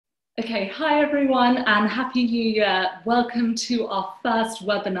Okay, hi everyone and Happy New Year. Welcome to our first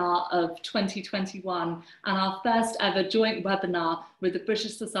webinar of 2021 and our first ever joint webinar with the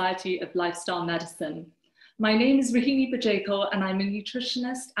British Society of Lifestyle Medicine. My name is Rahini Bajekal and I'm a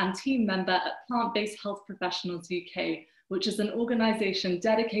nutritionist and team member at Plant-Based Health Professionals UK, which is an organisation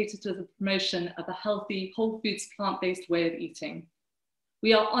dedicated to the promotion of a healthy, whole foods, plant-based way of eating.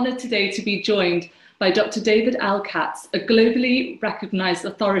 We are honoured today to be joined by Dr. David L. Katz, a globally recognised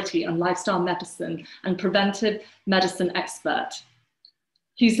authority on lifestyle medicine and preventive medicine expert.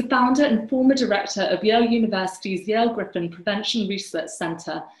 He's the founder and former director of Yale University's Yale Griffin Prevention Research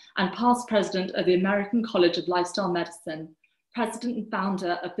Centre and past president of the American College of Lifestyle Medicine, president and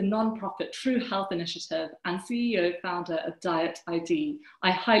founder of the non-profit True Health Initiative, and CEO founder of Diet ID.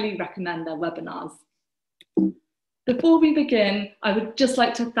 I highly recommend their webinars. Before we begin, I would just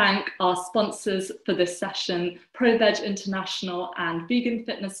like to thank our sponsors for this session, ProVeg International and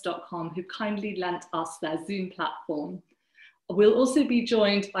veganfitness.com, who kindly lent us their Zoom platform. We'll also be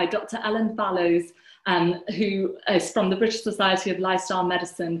joined by Dr. Ellen Fallows, who is from the British Society of Lifestyle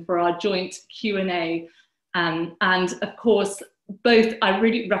Medicine for our joint Q&A. And of course, I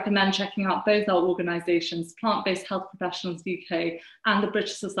really recommend checking out both our organisations, Plant-Based Health Professionals UK and the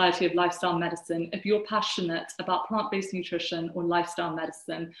British Society of Lifestyle Medicine. If you're passionate about plant-based nutrition or lifestyle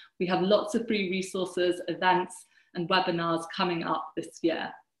medicine, we have lots of free resources, events and webinars coming up this year.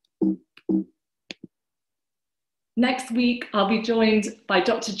 Next week, I'll be joined by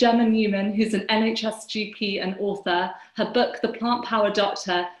Dr. Gemma Newman, who's an NHS GP and author. Her book, The Plant Power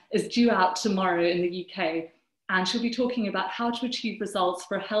Doctor, is due out tomorrow in the UK. And she'll be talking about how to achieve results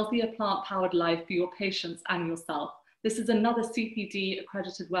for a healthier plant-powered life for your patients and yourself. This is another CPD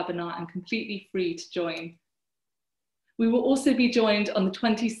accredited webinar and completely free to join. We will also be joined on the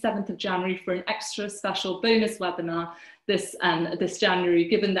 27th of January for an extra special bonus webinar this January,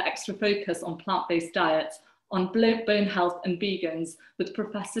 given the extra focus on plant-based diets, on bone health and vegans with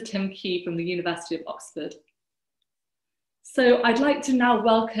Professor Tim Key from the University of Oxford. So I'd like to now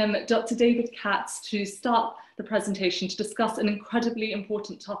welcome Dr. David Katz to start the presentation to discuss an incredibly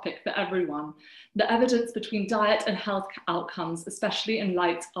important topic for everyone, the evidence between diet and health outcomes, especially in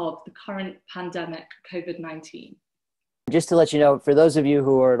light of the current pandemic, COVID-19. Just to let you know, for those of you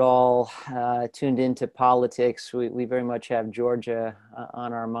who are at all tuned into politics, we very much have Georgia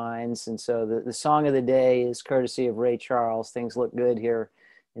on our minds. And so the song of the day is courtesy of Ray Charles. Things look good here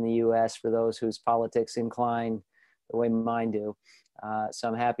in the US for those whose politics incline the way mine do. So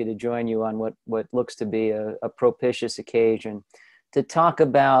I'm happy to join you on what looks to be a propitious occasion to talk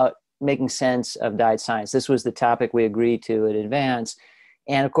about making sense of diet science. This was the topic we agreed to in advance.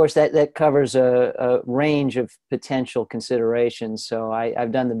 And of course, that covers a range of potential considerations. So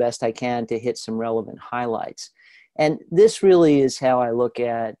I've done the best I can to hit some relevant highlights. And this really is how I look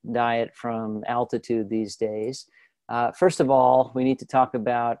at diet from altitude these days. First of all, we need to talk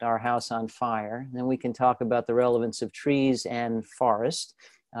about our house on fire. Then we can talk about the relevance of trees and forest.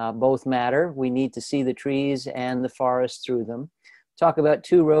 Both matter. We need to see the trees and the forest through them. Talk about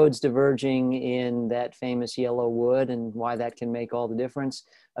two roads diverging in that famous yellow wood and why that can make all the difference.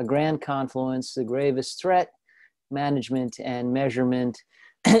 A grand confluence, the gravest threat, management and measurement,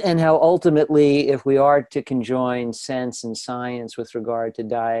 and how ultimately, if we are to conjoin sense and science with regard to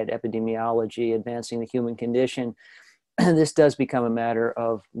diet, epidemiology, advancing the human condition, this does become a matter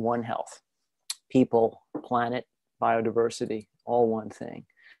of one health. People, planet, biodiversity, all one thing.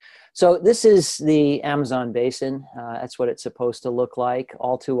 So this is the Amazon basin. That's what it's supposed to look like.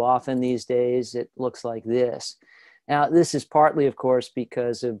 All too often these days, it looks like this. Now, this is partly, of course,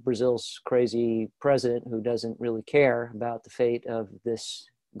 because of Brazil's crazy president who doesn't really care about the fate of this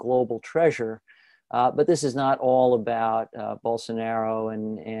global treasure. But this is not all about Bolsonaro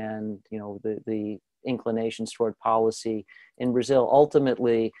and you know the inclinations toward policy in Brazil.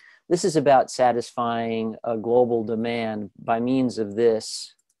 Ultimately, this is about satisfying a global demand by means of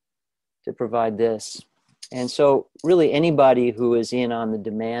this to provide this. And so really anybody who is in on the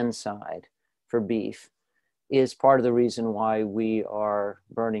demand side for beef is part of the reason why we are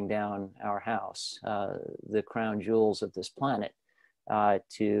burning down our house, the crown jewels of this planet,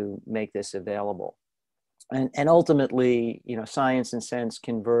 to make this available. And ultimately, you know, science and sense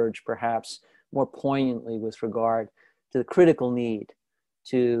converge perhaps more poignantly with regard to the critical need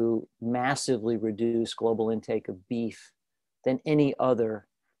to massively reduce global intake of beef than any other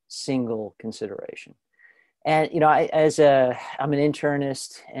single consideration. And, you know, I'm an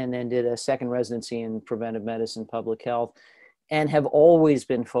internist and then did a second residency in preventive medicine, public health, and have always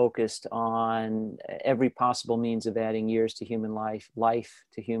been focused on every possible means of adding years to human life, life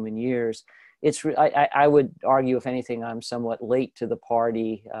to human years. I would argue, if anything, I'm somewhat late to the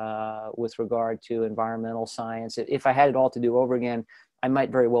party with regard to environmental science. If I had it all to do over again, I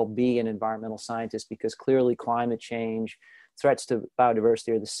might very well be an environmental scientist, because clearly climate change, threats to biodiversity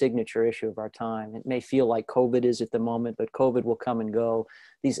are the signature issue of our time. It may feel like COVID is at the moment, but COVID will come and go.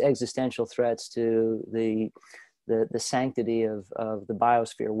 These existential threats to the sanctity of the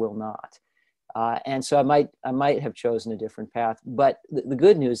biosphere will not. And so I might have chosen a different path. But the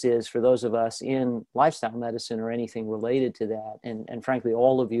good news is, for those of us in lifestyle medicine or anything related to that, and frankly,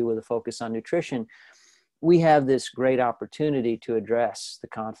 all of you with a focus on nutrition, we have this great opportunity to address the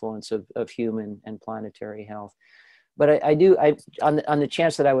confluence of human and planetary health. But on the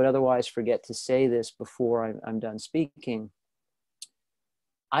chance that I would otherwise forget to say this before I'm done speaking,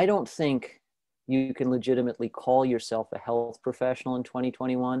 I don't think you can legitimately call yourself a health professional in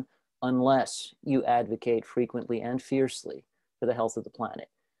 2021 unless you advocate frequently and fiercely for the health of the planet,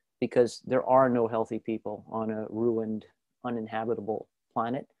 because there are no healthy people on a ruined, uninhabitable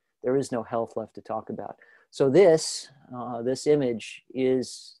planet. There is no health left to talk about. So this image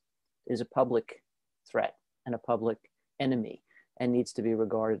is a public threat and a public enemy, and needs to be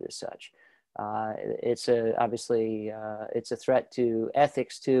regarded as such. Obviously it's a threat to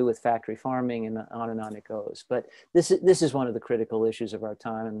ethics too, with factory farming, and on it goes. But this is one of the critical issues of our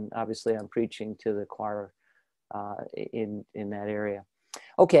time, and obviously I'm preaching to the choir in that area.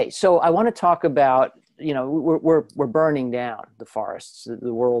 Okay, so I want to talk about, we're burning down the forests,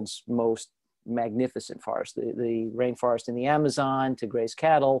 the world's most magnificent forest, the rainforest in the Amazon to graze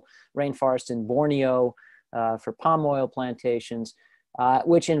cattle, rainforest in Borneo for palm oil plantations,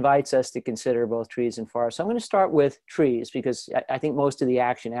 which invites us to consider both trees and forests. So I'm going to start with trees, because I think most of the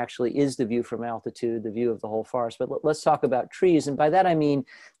action actually is the view from altitude, the view of the whole forest. But let's talk about trees. And by that, I mean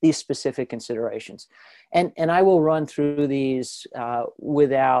these specific considerations. And I will run through these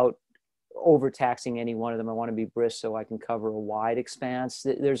without overtaxing any one of them. I want to be brisk so I can cover a wide expanse.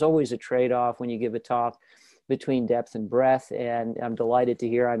 There's always a trade-off when you give a talk between depth and breadth, and I'm delighted to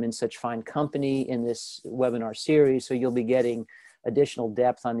hear I'm in such fine company in this webinar series, so you'll be getting additional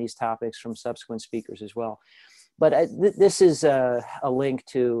depth on these topics from subsequent speakers as well. But this is a link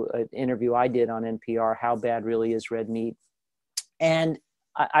to an interview I did on NPR, How Bad Really Is Red Meat? And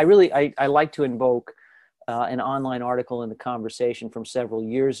I like to invoke an online article in The Conversation from several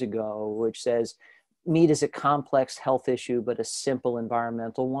years ago, which says, meat is a complex health issue, but a simple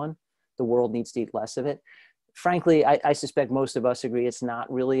environmental one. The world needs to eat less of it. Frankly, I suspect most of us agree it's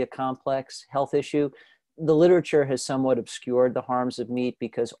not really a complex health issue. The literature has somewhat obscured the harms of meat,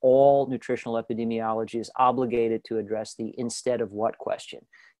 because all nutritional epidemiology is obligated to address the instead of what question.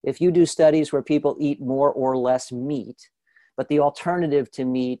 If you do studies where people eat more or less meat, but the alternative to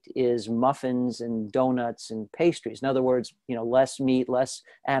meat is muffins and donuts and pastries. In other words, less meat, less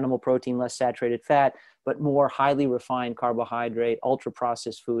animal protein, less saturated fat, but more highly refined carbohydrate,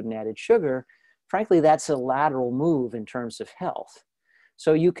 ultra-processed food, and added sugar. Frankly, that's a lateral move in terms of health.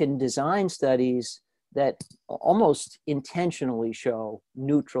 So you can design studies that almost intentionally show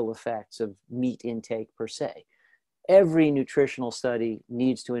neutral effects of meat intake per se. Every nutritional study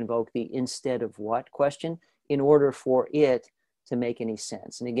needs to invoke the instead of what question in order for it to make any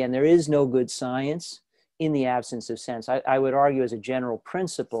sense. And again, there is no good science in the absence of sense. I would argue as a general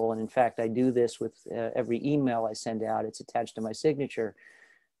principle, and in fact, I do this with every email I send out, it's attached to my signature.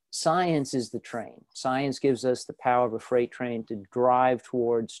 Science is the train. Science gives us the power of a freight train to drive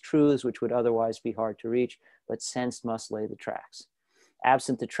towards truths which would otherwise be hard to reach, but sense must lay the tracks.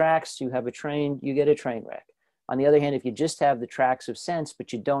 Absent the tracks, you have a train, you get a train wreck. On the other hand, if you just have the tracks of sense,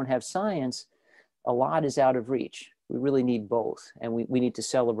 but you don't have science, a lot is out of reach. We really need both, and we need to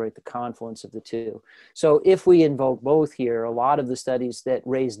celebrate the confluence of the two. So if we invoke both here, a lot of the studies that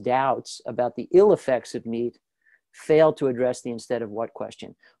raise doubts about the ill effects of meat fail to address the instead of what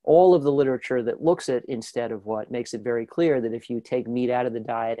question. All of the literature that looks at instead of what makes it very clear that if you take meat out of the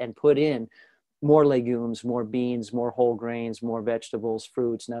diet and put in more legumes, more beans, more whole grains, more vegetables,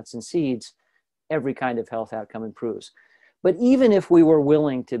 fruits, nuts, and seeds, every kind of health outcome improves. But even if we were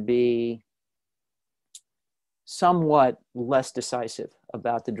willing to be somewhat less decisive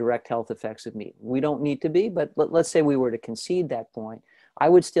about the direct health effects of meat, we don't need to be, but let's say we were to concede that point, I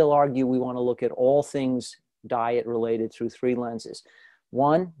would still argue we want to look at all things diet related through three lenses.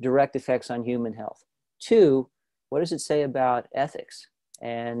 One, direct effects on human health. Two, what does it say about ethics?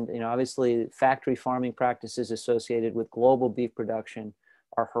 And obviously factory farming practices associated with global beef production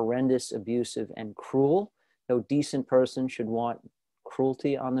are horrendous, abusive, and cruel. No decent person should want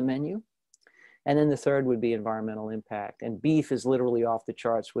cruelty on the menu. And then the third would be environmental impact. And beef is literally off the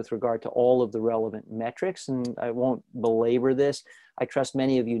charts with regard to all of the relevant metrics. And I won't belabor this. I trust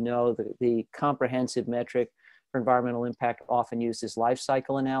many of you know that the comprehensive metric for environmental impact often used is life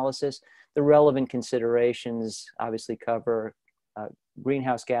cycle analysis. The relevant considerations obviously cover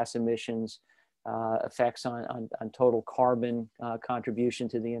greenhouse gas emissions, effects on total carbon contribution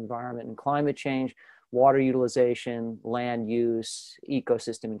to the environment and climate change, water utilization, land use,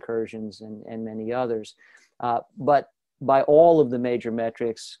 ecosystem incursions, and many others. But by all of the major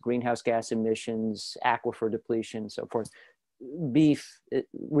metrics, greenhouse gas emissions, aquifer depletion, so forth, beef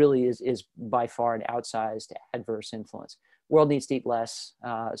really is by far an outsized adverse influence. World needs to eat less.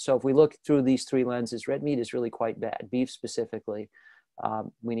 So if we look through these three lenses, red meat is really quite bad. Beef specifically,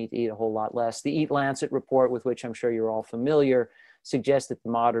 we need to eat a whole lot less. The Eat Lancet report, with which I'm sure you're all familiar, suggests that the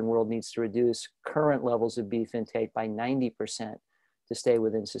modern world needs to reduce current levels of beef intake by 90% to stay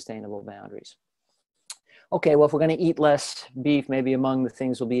within sustainable boundaries. Okay, well, if we're going to eat less beef, maybe among the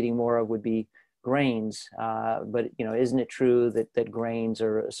things we'll be eating more of would be grains. But isn't it true that grains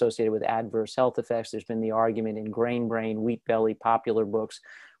are associated with adverse health effects? There's been the argument in Grain Brain, Wheat Belly, popular books,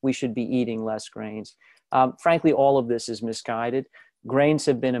 we should be eating less grains. Frankly, all of this is misguided. Grains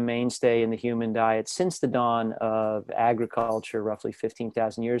have been a mainstay in the human diet since the dawn of agriculture, roughly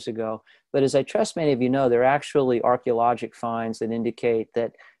 15,000 years ago. But as I trust many of you know, there are actually archaeologic finds that indicate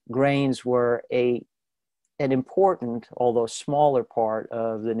that grains were an important, although smaller part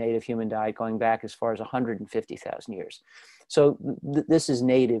of the native human diet going back as far as 150,000 years. So this is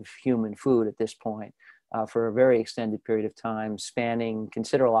native human food at this point for a very extended period of time, spanning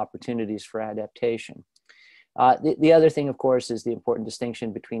considerable opportunities for adaptation. The other thing, of course, is the important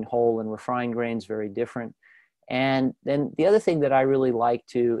distinction between whole and refined grains, very different. And then the other thing that I really like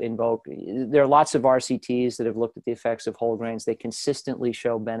to invoke, there are lots of RCTs that have looked at the effects of whole grains. They consistently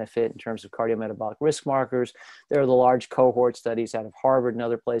show benefit in terms of cardiometabolic risk markers. There are the large cohort studies out of Harvard and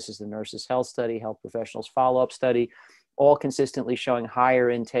other places, the Nurses' Health Study, Health Professionals Follow-Up Study, all consistently showing higher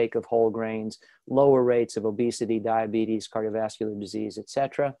intake of whole grains, lower rates of obesity, diabetes, cardiovascular disease,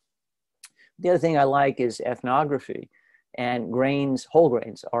 etc. The other thing I like is ethnography. And grains, whole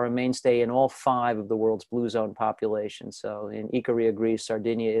grains, are a mainstay in all 5 of the world's blue zone populations. So in Ikaria, Greece,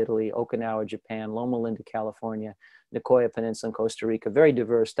 Sardinia, Italy, Okinawa, Japan, Loma Linda, California, Nicoya Peninsula, and Costa Rica, very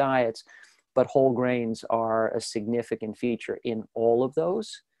diverse diets, but whole grains are a significant feature in all of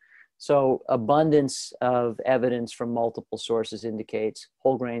those. So abundance of evidence from multiple sources indicates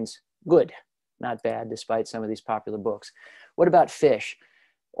whole grains, good, not bad, despite some of these popular books. What about fish?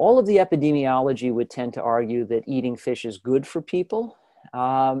 All of the epidemiology would tend to argue that eating fish is good for people.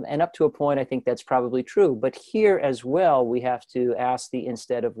 And up to a point, I think that's probably true. But here as well, we have to ask the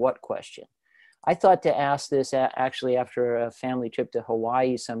instead of what question. I thought to ask this actually after a family trip to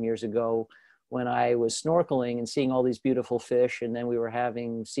Hawaii some years ago when I was snorkeling and seeing all these beautiful fish, and then we were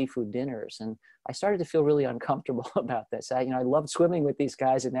having seafood dinners. And I started to feel really uncomfortable about this. I loved swimming with these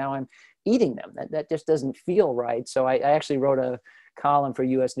guys, and now I'm eating them. That just doesn't feel right. So I actually wrote a column for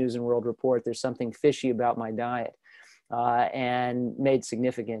U.S. News and World Report, There's Something Fishy About My Diet, and made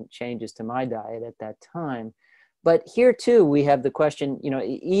significant changes to my diet at that time. But here too, we have the question,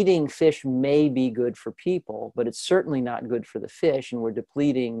 eating fish may be good for people, but it's certainly not good for the fish, and we're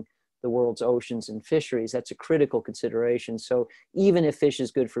depleting the world's oceans and fisheries. That's a critical consideration. So even if fish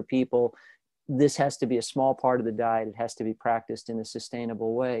is good for people, this has to be a small part of the diet. It has to be practiced in a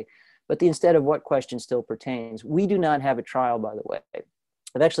sustainable way. But the instead of what question still pertains. We do not have a trial, by the way.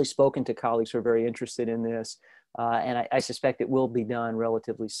 I've actually spoken to colleagues who are very interested in this, and I suspect it will be done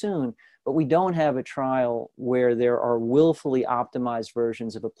relatively soon, but we don't have a trial where there are willfully optimized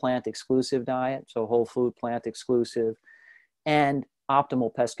versions of a plant-exclusive diet, so whole food, plant-exclusive, and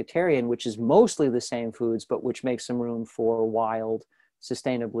optimal pescatarian, which is mostly the same foods, but which makes some room for wild,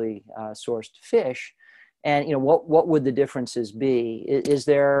 sustainably sourced fish. And what would the differences be? Is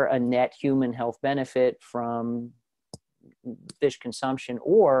there a net human health benefit from fish consumption?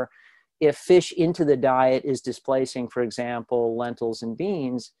 Or if fish into the diet is displacing, for example, lentils and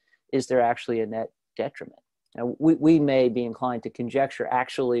beans, is there actually a net detriment? Now, we may be inclined to conjecture,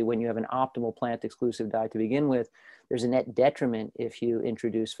 actually, when you have an optimal plant-exclusive diet to begin with, there's a net detriment if you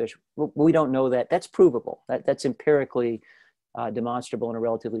introduce fish. We don't know that. That's provable. That's empirically demonstrable in a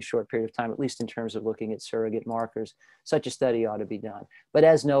relatively short period of time, at least in terms of looking at surrogate markers. Such a study ought to be done. But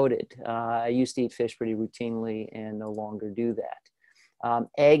as noted, I used to eat fish pretty routinely and no longer do that.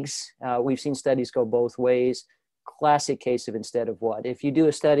 Eggs, we've seen studies go both ways. Classic case of instead of what. If you do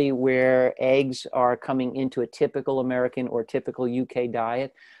a study where eggs are coming into a typical American or typical UK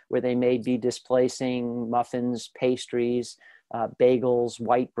diet, where they may be displacing muffins, pastries, bagels,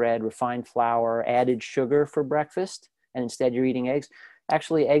 white bread, refined flour, added sugar for breakfast, and instead you're eating eggs,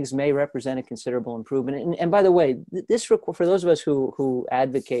 actually eggs may represent a considerable improvement. And by the way, this, for those of us who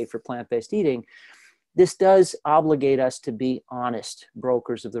advocate for plant-based eating, this does obligate us to be honest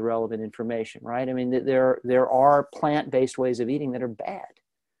brokers of the relevant information, right? I mean, there are plant-based ways of eating that are bad.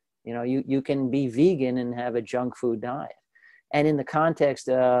 You know, you can be vegan and have a junk food diet. And in the context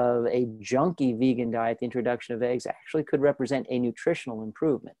of a junky vegan diet, the introduction of eggs actually could represent a nutritional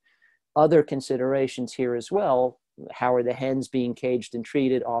improvement. Other considerations here as well: how are the hens being caged and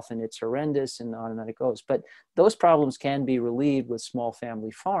treated? Often it's horrendous, and on it goes. But those problems can be relieved with small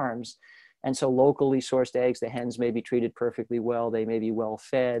family farms. And so locally sourced eggs, the hens may be treated perfectly well. They may be well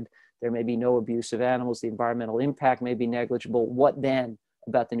fed. There may be no abuse of animals. The environmental impact may be negligible. What then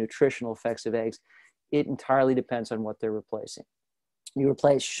about the nutritional effects of eggs? It entirely depends on what they're replacing. You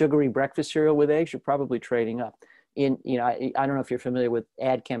replace sugary breakfast cereal with eggs, you're probably trading up. I don't know if you're familiar with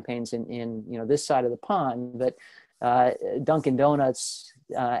ad campaigns in this side of the pond, but Dunkin' Donuts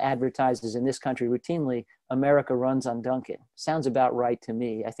advertises in this country routinely, "America runs on Dunkin'." Sounds about right to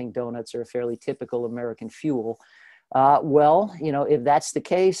me. I think donuts are a fairly typical American fuel. Well, if that's the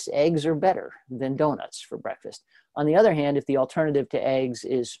case, eggs are better than donuts for breakfast. On the other hand, if the alternative to eggs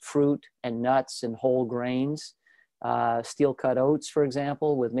is fruit and nuts and whole grains, steel-cut oats, for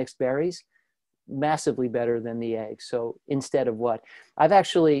example, with mixed berries, massively better than the eggs. So instead of what? I've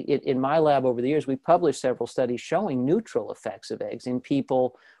actually, in my lab over the years, we published several studies showing neutral effects of eggs in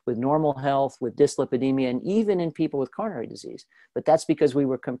people with normal health, with dyslipidemia, and even in people with coronary disease. But that's because we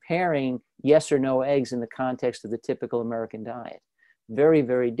were comparing yes or no eggs in the context of the typical American diet. Very,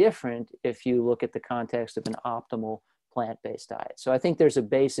 very different if you look at the context of an optimal plant-based diet. So I think there's a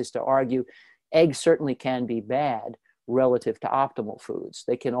basis to argue eggs certainly can be bad relative to optimal foods.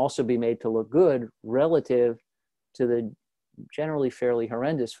 They can also be made to look good relative to the generally fairly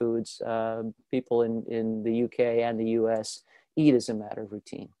horrendous foods people in the UK and the US eat as a matter of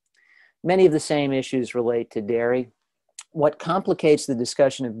routine. Many of the same issues relate to dairy. What complicates the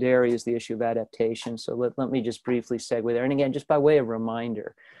discussion of dairy is the issue of adaptation. So let me just briefly segue there. And again, just by way of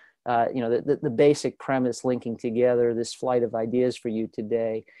reminder, the basic premise linking together this flight of ideas for you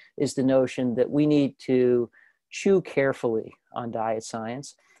today is the notion that we need to chew carefully on diet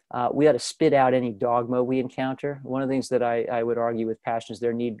science. We ought to spit out any dogma we encounter. One of the things that I would argue with passion is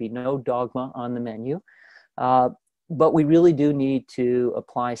there need be no dogma on the menu. But we really do need to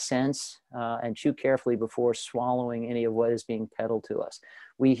apply sense and chew carefully before swallowing any of what is being peddled to us.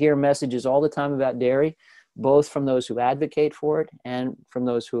 We hear messages all the time about dairy, both from those who advocate for it and from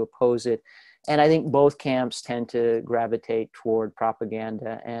those who oppose it. And I think both camps tend to gravitate toward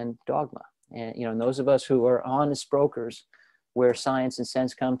propaganda and dogma. And those of us who are honest brokers, where science and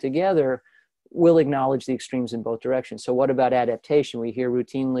sense come together, will acknowledge the extremes in both directions. So what about adaptation? We hear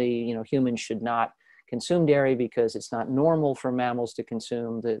routinely, humans should not consume dairy because it's not normal for mammals to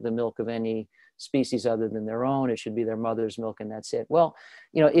consume the milk of any species other than their own. It should be their mother's milk and that's it. Well,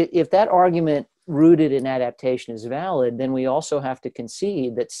 if that argument rooted in adaptation is valid, then we also have to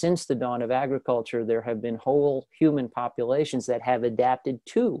concede that since the dawn of agriculture, there have been whole human populations that have adapted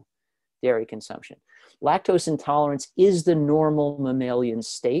to dairy consumption. Lactose intolerance is the normal mammalian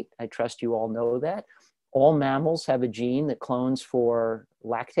state. I trust you all know that. All mammals have a gene that clones for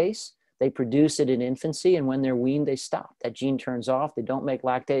lactase. They produce it in infancy, and when they're weaned, they stop. That gene turns off, they don't make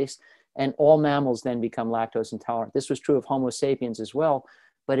lactase, and all mammals then become lactose intolerant. This was true of Homo sapiens as well,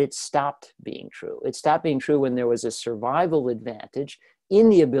 but it stopped being true. It stopped being true when there was a survival advantage in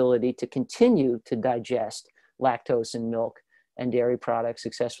the ability to continue to digest lactose in milk and dairy products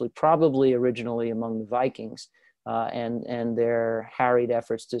successfully, probably originally among the Vikings and their harried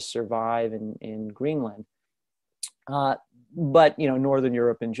efforts to survive in Greenland. But Northern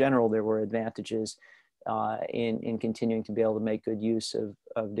Europe in general, there were advantages in continuing to be able to make good use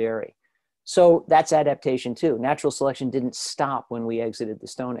of dairy. So that's adaptation too. Natural selection didn't stop when we exited the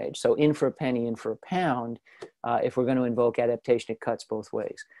Stone Age. So in for a penny, in for a pound, if we're going to invoke adaptation, it cuts both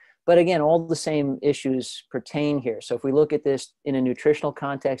ways. But again, all the same issues pertain here. So if we look at this in a nutritional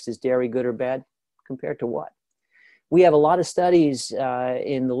context, is dairy good or bad? Compared to what? We have a lot of studies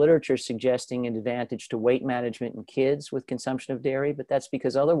in the literature suggesting an advantage to weight management in kids with consumption of dairy, but that's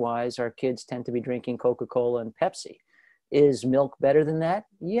because otherwise our kids tend to be drinking Coca-Cola and Pepsi. Is milk better than that?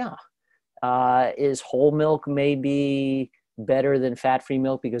 Yeah. Is whole milk maybe better than fat-free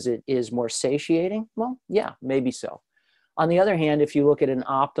milk because it is more satiating? Well, yeah, maybe so. On the other hand, if you look at an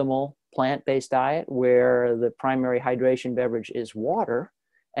optimal plant-based diet where the primary hydration beverage is water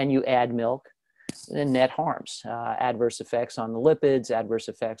and you add milk, net harms, adverse effects on the lipids, adverse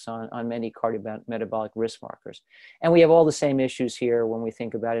effects on many cardiometabolic risk markers. And we have all the same issues here when we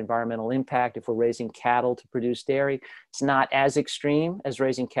think about environmental impact. If we're raising cattle to produce dairy, it's not as extreme as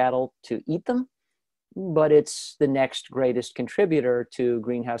raising cattle to eat them, but it's the next greatest contributor to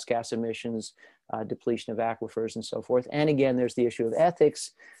greenhouse gas emissions, depletion of aquifers and so forth. And again, there's the issue of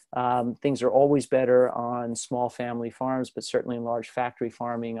ethics. Things are always better on small family farms, but certainly in large factory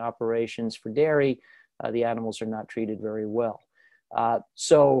farming operations for dairy, the animals are not treated very well.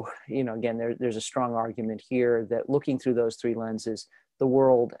 So, again, there's a strong argument here that looking through those three lenses, the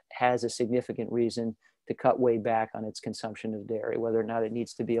world has a significant reason to cut way back on its consumption of dairy, whether or not it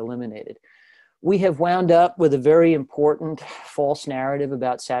needs to be eliminated. We have wound up with a very important false narrative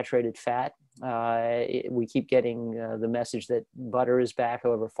about saturated fat. We keep getting the message that butter is back,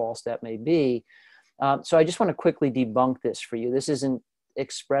 however false that may be. So I just want to quickly debunk this for you. This isn't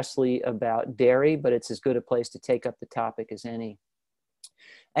expressly about dairy, but it's as good a place to take up the topic as any.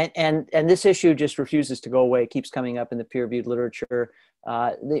 And this issue just refuses to go away. It keeps coming up in the peer-reviewed literature.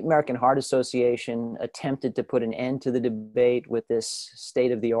 The American Heart Association attempted to put an end to the debate with this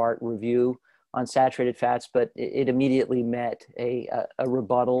state-of-the-art review on saturated fats, but it immediately met a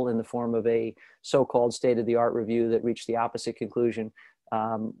rebuttal in the form of a so-called state-of-the-art review that reached the opposite conclusion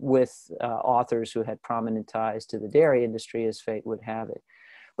with authors who had prominent ties to the dairy industry, as fate would have it.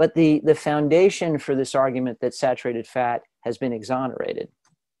 But the foundation for this argument that saturated fat has been exonerated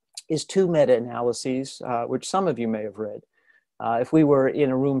is two meta-analyses, which some of you may have read. If we were in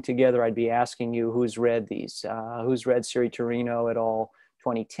a room together, I'd be asking you who's read these. Who's read Siri Torino et al.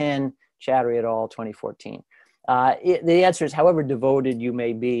 2010, Chattery et al. 2014. The answer is, however devoted you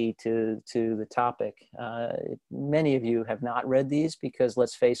may be to the topic, many of you have not read these because,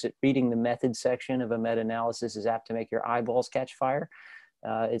 let's face it, reading the method section of a meta-analysis is apt to make your eyeballs catch fire.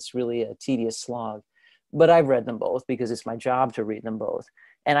 It's really a tedious slog. But I've read them both because it's my job to read them both.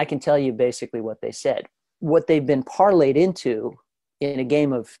 And I can tell you basically what they said. What they've been parlayed into in a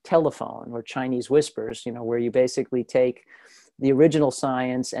game of telephone or Chinese whispers, where you basically take the original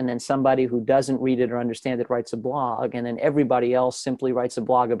science and then somebody who doesn't read it or understand it writes a blog, and then everybody else simply writes a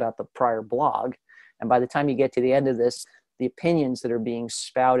blog about the prior blog. And by the time you get to the end of this, the opinions that are being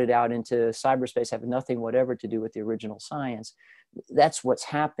spouted out into cyberspace have nothing whatever to do with the original science. That's what's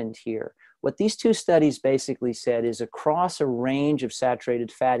happened here. What these two studies basically said is across a range of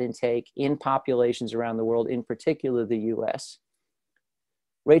saturated fat intake in populations around the world, in particular the US,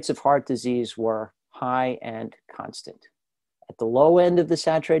 rates of heart disease were high and constant at the low end of the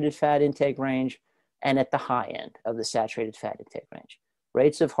saturated fat intake range and at the high end of the saturated fat intake range.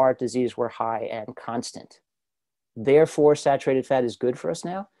 Rates of heart disease were high and constant. Therefore, saturated fat is good for us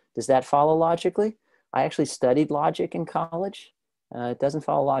now. Does that follow logically? I actually studied logic in college. It doesn't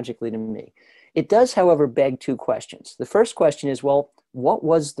follow logically to me. It does, however, beg two questions. The first question is, well, what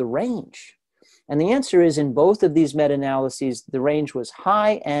was the range? And the answer is, in both of these meta-analyses, the range was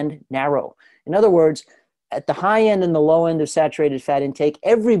high and narrow. In other words, at the high end and the low end of saturated fat intake,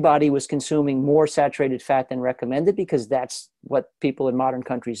 everybody was consuming more saturated fat than recommended because that's what people in modern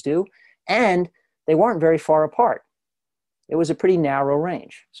countries do. And they weren't very far apart. It was a pretty narrow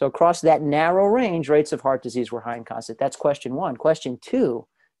range. So across that narrow range, rates of heart disease were high and constant. That's question one. Question two,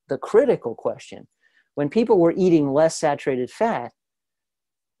 the critical question. When people were eating less saturated fat,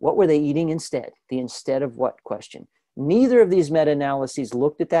 what were they eating instead? The instead of what question. Neither of these meta-analyses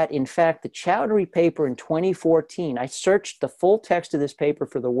looked at that. In fact, the Chowdhury paper in 2014, I searched the full text of this paper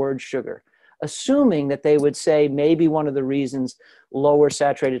for the word sugar, assuming that they would say maybe one of the reasons lower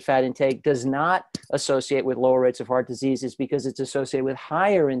saturated fat intake does not associate with lower rates of heart disease is because it's associated with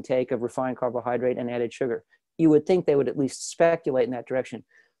higher intake of refined carbohydrate and added sugar. You would think they would at least speculate in that direction.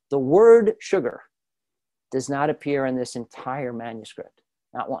 The word sugar does not appear in this entire manuscript,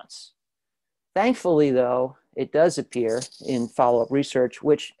 not once. Thankfully, though, it does appear in follow-up research,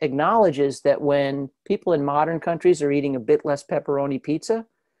 which acknowledges that when people in modern countries are eating a bit less pepperoni pizza,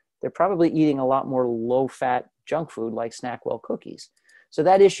 they're probably eating a lot more low-fat junk food like Snackwell cookies. So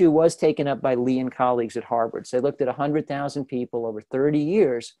that issue was taken up by Lee and colleagues at Harvard. So they looked at 100,000 people over 30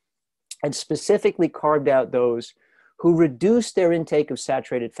 years and specifically carved out those who reduced their intake of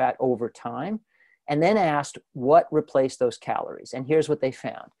saturated fat over time and then asked what replaced those calories. And here's what they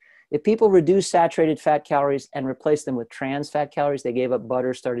found. If people reduce saturated fat calories and replace them with trans fat calories, they gave up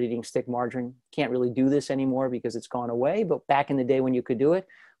butter, started eating stick margarine. Can't really do this anymore because it's gone away. But back in the day when you could do it,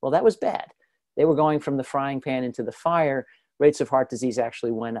 well, that was bad. They were going from the frying pan into the fire. Rates of heart disease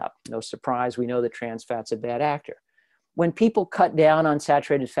actually went up. No surprise, we know that trans fat's a bad actor. When people cut down on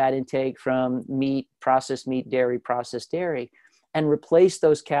saturated fat intake from meat, processed dairy, and replace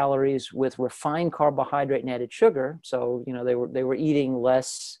those calories with refined carbohydrate and added sugar. So, you know, they were eating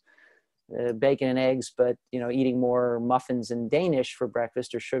less bacon and eggs, but, you know, eating more muffins and Danish for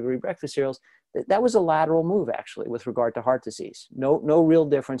breakfast or sugary breakfast cereals. That was a lateral move, actually, with regard to heart disease. No real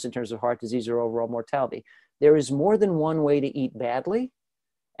difference in terms of heart disease or overall mortality. There is more than one way to eat badly,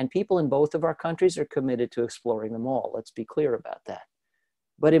 and people in both of our countries are committed to exploring them all. Let's be clear about that.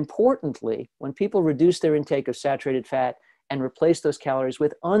 But importantly, when people reduce their intake of saturated fat and replace those calories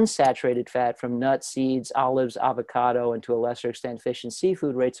with unsaturated fat from nuts, seeds, olives, avocado, and to a lesser extent fish and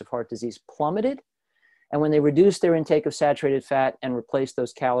seafood, rates of heart disease plummeted. And when they reduce their intake of saturated fat and replace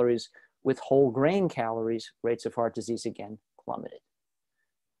those calories with whole grain calories, rates of heart disease again plummeted.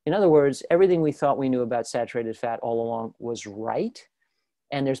 In other words, everything we thought we knew about saturated fat all along was right.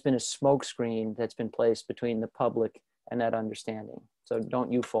 And there's been a smokescreen that's been placed between the public and that understanding. So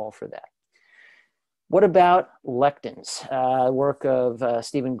don't you fall for that. What about lectins? Work of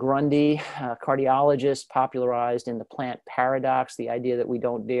Stephen Grundy, a cardiologist, popularized in The Plant Paradox, the idea that we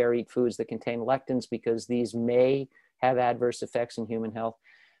don't dare eat foods that contain lectins because these may have adverse effects in human health.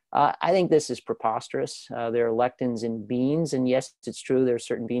 I think this is preposterous. There are lectins in beans, and yes, it's true there are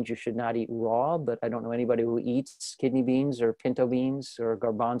certain beans you should not eat raw, but I don't know anybody who eats kidney beans or pinto beans or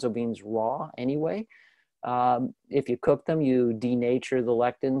garbanzo beans raw anyway. If you cook them, you denature the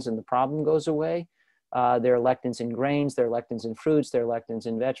lectins and the problem goes away. There are lectins in grains, there are lectins in fruits, there are lectins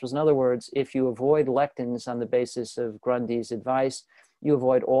in vegetables. In other words, if you avoid lectins on the basis of Grundy's advice, you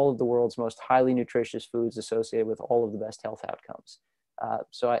avoid all of the world's most highly nutritious foods associated with all of the best health outcomes.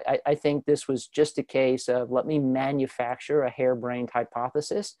 So I think this was just a case of let me manufacture a harebrained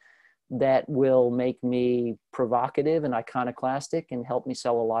hypothesis that will make me provocative and iconoclastic and help me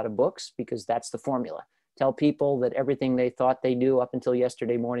sell a lot of books, because that's the formula. Tell people that everything they thought they knew up until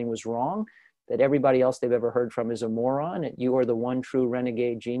yesterday morning was wrong, that everybody else they've ever heard from is a moron, and you are the one true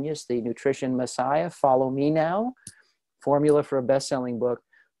renegade genius, the nutrition messiah, follow me now. Formula for a best-selling book,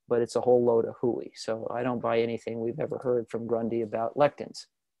 but it's a whole load of hooey. So I don't buy anything we've ever heard from Grundy about lectins.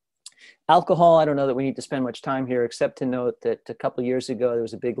 Alcohol, I don't know that we need to spend much time here, except to note that a couple of years ago, there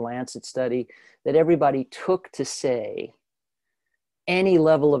was a big Lancet study that everybody took to say any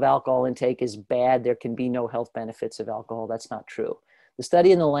level of alcohol intake is bad. There can be no health benefits of alcohol. That's not true. The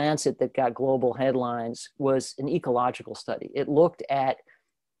study in the Lancet that got global headlines was an ecological study. It looked at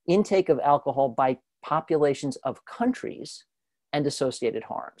intake of alcohol by populations of countries and associated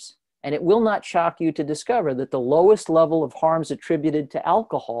harms. And it will not shock you to discover that the lowest level of harms attributed to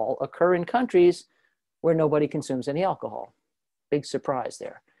alcohol occur in countries where nobody consumes any alcohol. Big surprise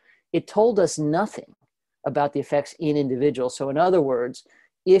there. It told us nothing about the effects in individuals. So in other words,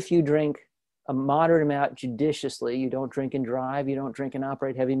 if you drink a moderate amount judiciously, you don't drink and drive, you don't drink and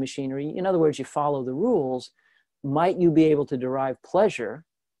operate heavy machinery, in other words, you follow the rules, might you be able to derive pleasure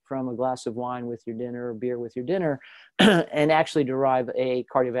from a glass of wine with your dinner or beer with your dinner and actually derive a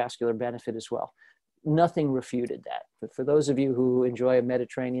cardiovascular benefit as well? Nothing refuted that. But for those of you who enjoy a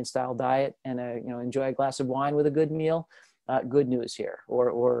Mediterranean style diet and enjoy a glass of wine with a good meal, good news here.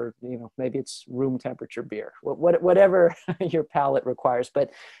 Or maybe it's room temperature beer, whatever your palate requires.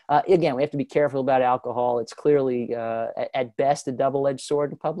 But again, we have to be careful about alcohol. It's clearly at best a double-edged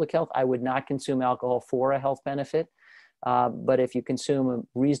sword in public health. I would not consume alcohol for a health benefit. But if you consume a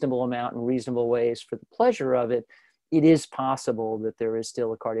reasonable amount in reasonable ways for the pleasure of it, it is possible that there is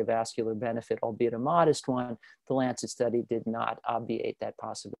still a cardiovascular benefit, albeit a modest one. The Lancet study did not obviate that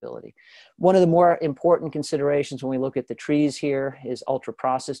possibility. One of the more important considerations when we look at the trees here is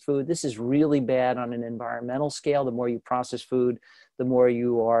ultra-processed food. This is really bad on an environmental scale. The more you process food, the more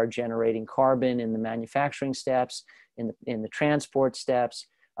you are generating carbon in the manufacturing steps, in the transport steps.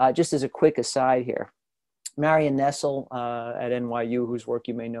 Just as a quick aside here, Marion Nestle at NYU, whose work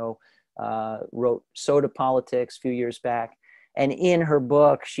you may know, wrote Soda Politics a few years back. And in her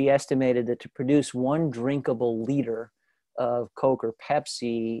book, she estimated that to produce 1 drinkable liter of Coke or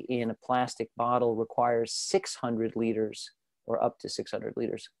Pepsi in a plastic bottle requires 600 liters or up to 600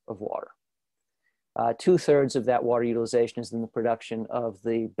 liters of water. 2/3 of that water utilization is in the production of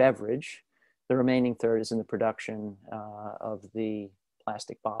the beverage. The remaining third is in the production of the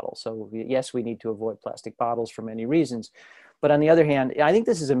plastic bottle. So yes, we need to avoid plastic bottles for many reasons. But on the other hand, I think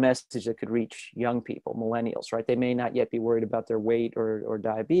this is a message that could reach young people, millennials, right? They may not yet be worried about their weight or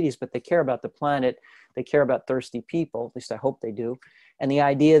diabetes, but they care about the planet. They care about thirsty people, at least I hope they do. And the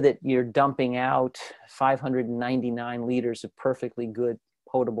idea that you're dumping out 599 liters of perfectly good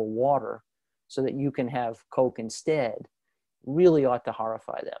potable water so that you can have Coke instead really ought to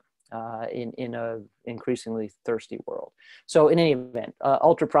horrify them. in a increasingly thirsty world. So in any event,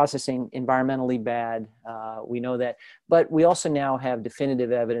 ultra processing, environmentally bad, we know that, but we also now have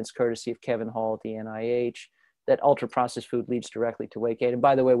definitive evidence, courtesy of Kevin Hall at the NIH, that ultra processed food leads directly to weight gain. And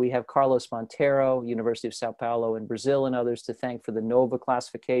by the way, we have Carlos Monteiro, University of Sao Paulo in Brazil, and others to thank for the NOVA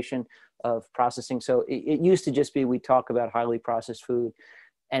classification of processing. So it used to just be, we talk about highly processed food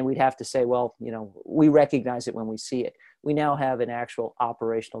and we'd have to say, well, you know, we recognize it when we see it. We now have an actual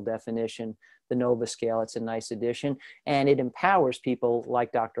operational definition, the NOVA scale. It's a nice addition. And it empowers people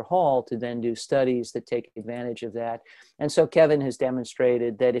like Dr. Hall to then do studies that take advantage of that. And so Kevin has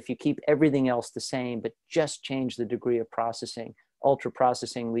demonstrated that if you keep everything else the same, but just change the degree of processing, ultra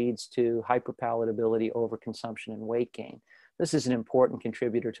processing leads to hyperpalatability, overconsumption, and weight gain. This is an important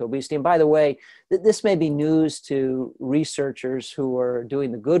contributor to obesity. And by the way, this may be news to researchers who are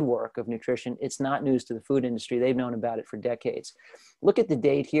doing the good work of nutrition. It's not news to the food industry. They've known about it for decades. Look at the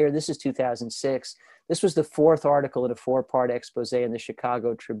date here. This is 2006. This was the fourth article in a four-part expose in the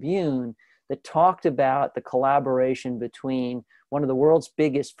Chicago Tribune that talked about the collaboration between one of the world's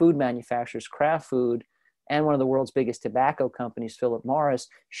biggest food manufacturers, Kraft Food, and one of the world's biggest tobacco companies, Philip Morris,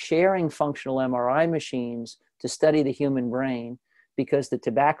 sharing functional MRI machines to study the human brain, because the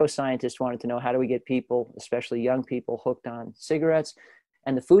tobacco scientists wanted to know, how do we get people, especially young people, hooked on cigarettes?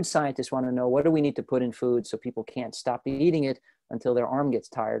 And the food scientists want to know, what do we need to put in food so people can't stop eating it until their arm gets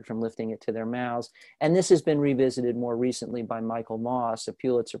tired from lifting it to their mouths? And this has been revisited more recently by Michael Moss, a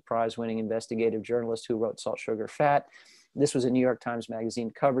Pulitzer Prize-winning investigative journalist who wrote Salt, Sugar, Fat. This was a New York Times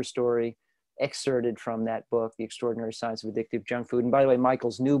Magazine cover story excerpted from that book, The Extraordinary Science of Addictive Junk Food. And by the way,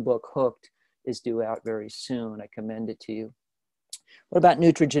 Michael's new book, Hooked, is due out very soon. I commend it to you. What about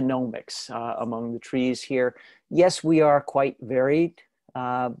nutrigenomics among the trees here? Yes, we are quite varied,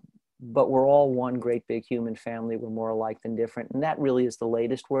 but we're all one great big human family. We're more alike than different. And that really is the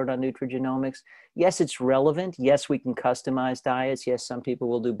latest word on nutrigenomics. Yes, it's relevant. Yes, we can customize diets. Yes, some people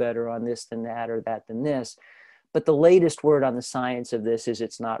will do better on this than that or that than this. But the latest word on the science of this is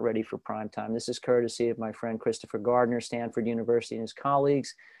it's not ready for prime time. This is courtesy of my friend Christopher Gardner, Stanford University, and his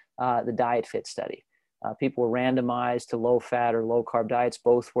colleagues, the Diet Fit study. People were randomized to low fat or low carb diets.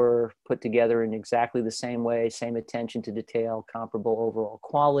 Both were put together in exactly the same way, same attention to detail, comparable overall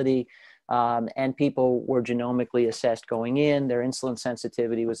quality. And people were genomically assessed going in. Their insulin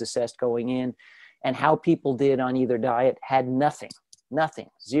sensitivity was assessed going in. And how people did on either diet had nothing,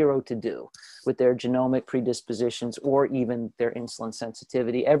 zero to do with their genomic predispositions or even their insulin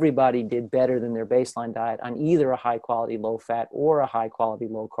sensitivity. Everybody did better than their baseline diet on either a high quality low fat or a high quality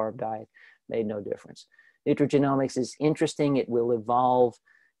low carb diet. Made no difference. Nutrigenomics is interesting. It will evolve.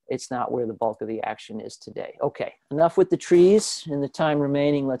 It's not where the bulk of the action is today. Okay, enough with the trees. In the time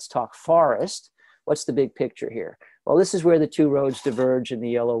remaining, let's talk forest. What's the big picture here? Well, this is where the two roads diverge in the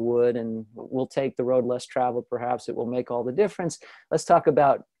yellow wood, and we'll take the road less traveled. Perhaps it will make all the difference. Let's talk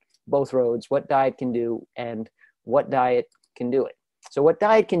about both roads, what diet can do and what diet can do it. So what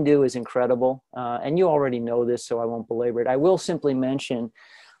diet can do is incredible. And you already know this, so I won't belabor it. I will simply mention,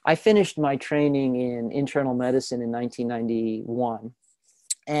 I finished my training in internal medicine in 1991,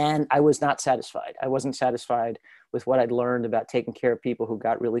 and I was not satisfied. I wasn't satisfied with what I'd learned about taking care of people who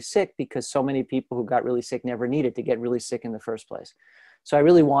got really sick, because so many people who got really sick never needed to get really sick in the first place. So I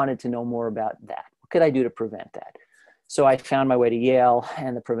really wanted to know more about that. What could I do to prevent that? So I found my way to Yale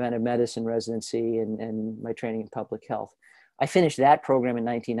and the preventive medicine residency and my training in public health. I finished that program in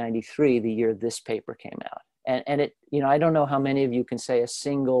 1993, the year this paper came out. And it, you know, I don't know how many of you can say a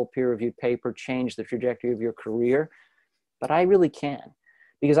single peer-reviewed paper changed the trajectory of your career, but I really can.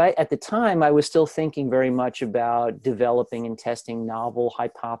 Because at the time, I was still thinking very much about developing and testing novel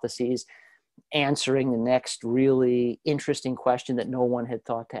hypotheses, answering the next really interesting question that no one had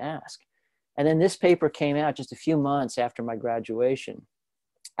thought to ask. And then this paper came out just a few months after my graduation,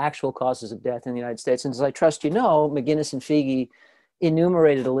 Actual Causes of Death in the United States. And as I trust you know, McGinnis and Figi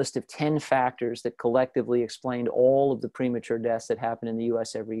enumerated a list of 10 factors that collectively explained all of the premature deaths that happen in the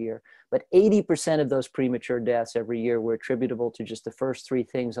US every year. But 80% of those premature deaths every year were attributable to just the first three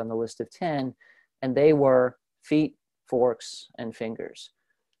things on the list of 10, and they were feet, forks, and fingers.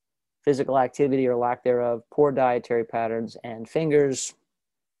 Physical activity or lack thereof, poor dietary patterns, and fingers,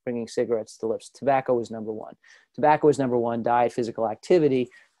 bringing cigarettes to lips. Tobacco was number one. Tobacco was number one, diet, physical activity,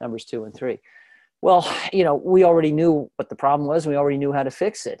 numbers 2 and 3. Well, you know, we already knew what the problem was. We already knew how to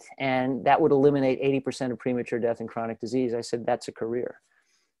fix it. And that would eliminate 80% of premature death and chronic disease. I said, that's a career.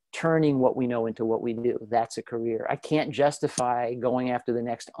 Turning what we know into what we do, that's a career. I can't justify going after the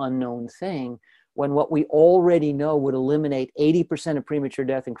next unknown thing when what we already know would eliminate 80% of premature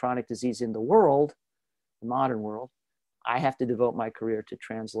death and chronic disease in the world, the modern world, I have to devote my career to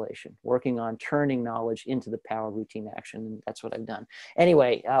translation, working on turning knowledge into the power of routine action. And that's what I've done.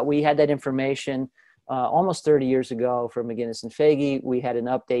 Anyway, we had that information almost 30 years ago from McGinnis and Faggy. We had an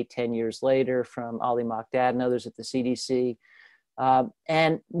update 10 years later from Ali Mokdad and others at the CDC.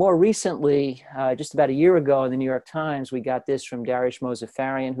 And more recently, just about a year ago in the New York Times, we got this from Dariush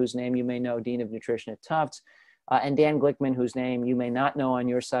Mozaffarian, whose name you may know, Dean of Nutrition at Tufts, and Dan Glickman, whose name you may not know on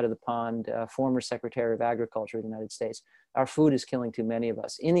your side of the pond, former Secretary of Agriculture of the United States. Our food is killing too many of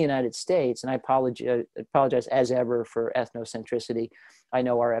us. In the United States, and I apologize as ever for ethnocentricity. I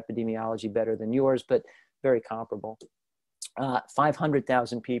know our epidemiology better than yours, but very comparable.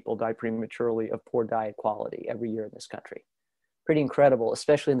 500,000 people die prematurely of poor diet quality every year in this country. Pretty incredible,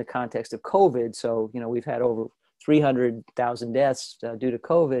 especially in the context of COVID. So, we've had over 300,000 deaths due to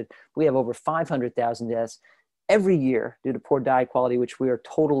COVID. We have over 500,000 deaths every year due to poor diet quality, which we are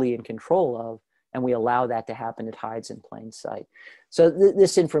totally in control of, and we allow that to happen. It hides in plain sight. So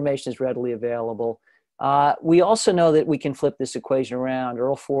this information is readily available. We also know that we can flip this equation around.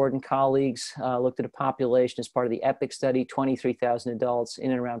 Earl Ford and colleagues looked at a population as part of the EPIC study, 23,000 adults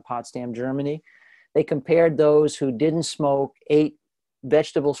in and around Potsdam, Germany. They compared those who didn't smoke, ate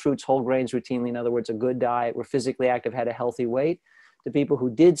vegetables, fruits, whole grains routinely, in other words, a good diet, were physically active, had a healthy weight, to people who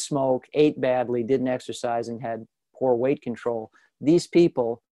did smoke, ate badly, didn't exercise, and had poor weight control. These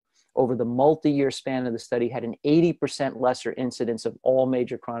people, over the multi-year span of the study, had an 80% lesser incidence of all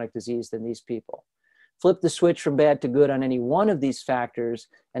major chronic disease than these people. Flip the switch from bad to good on any one of these factors,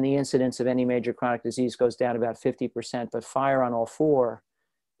 and the incidence of any major chronic disease goes down about 50%, but fire on all four,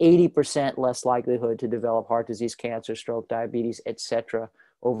 80% less likelihood to develop heart disease, cancer, stroke, diabetes, etc.,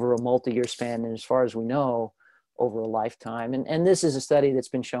 over a multi-year span, and as far as we know, over a lifetime. And this is a study that's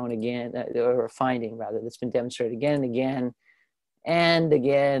been shown again, or a finding rather, that's been demonstrated again and again, and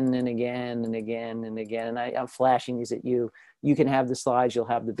again and again and again and again. And I'm flashing these at you. You can have the slides, you'll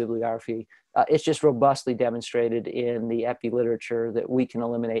have the bibliography. It's just robustly demonstrated in the epi literature that we can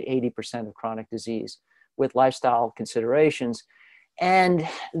eliminate 80% of chronic disease with lifestyle considerations. And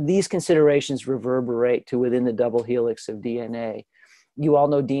these considerations reverberate to within the double helix of DNA. You all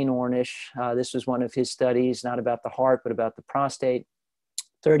know Dean Ornish. This was one of his studies, not about the heart, but about the prostate.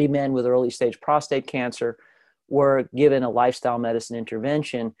 30 men with early stage prostate cancer were given a lifestyle medicine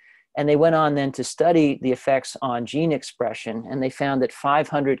intervention. And they went on then to study the effects on gene expression. And they found that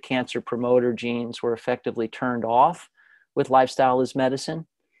 500 cancer promoter genes were effectively turned off with lifestyle as medicine.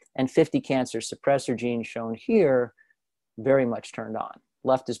 And 50 cancer suppressor genes, shown here, very much turned on.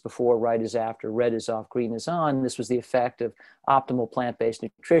 Left is before, right is after, red is off, green is on. This was the effect of optimal plant-based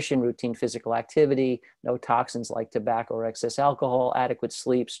nutrition, routine physical activity, no toxins like tobacco or excess alcohol, adequate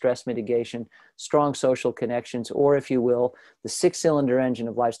sleep, stress mitigation, strong social connections, or if you will, the six-cylinder engine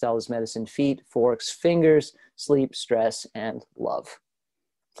of lifestyle as medicine: feet, forks, fingers, sleep, stress, and love.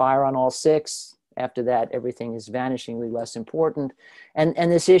 Fire on all six. After that, everything is vanishingly less important. And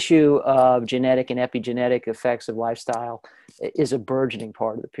this issue of genetic and epigenetic effects of lifestyle is a burgeoning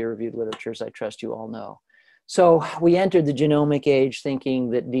part of the peer-reviewed literature, as I trust you all know. So we entered the genomic age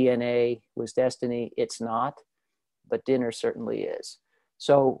thinking that DNA was destiny. It's not, but dinner certainly is.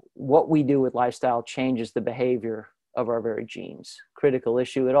 So what we do with lifestyle changes the behavior of our very genes. Critical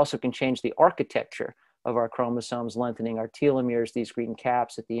issue. It also can change the architecture of our chromosomes, lengthening our telomeres, these green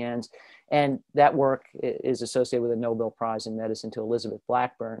caps at the ends. And that work is associated with a Nobel Prize in Medicine to Elizabeth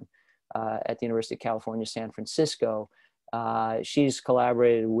Blackburn at the University of California, San Francisco. She's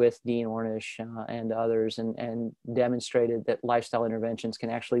collaborated with Dean Ornish and others and demonstrated that lifestyle interventions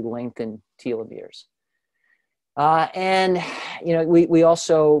can actually lengthen telomeres. And we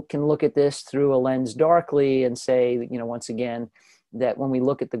also can look at this through a lens darkly and say, once again, that when we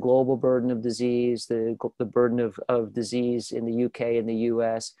look at the global burden of disease, the burden of disease in the UK and the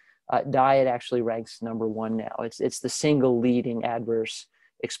US, diet actually ranks number one now. It's the single leading adverse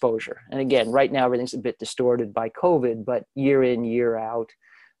exposure. And again, right now, everything's a bit distorted by COVID, but year in, year out,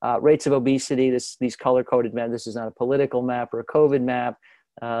 rates of obesity, these color-coded maps, this is not a political map or a COVID map.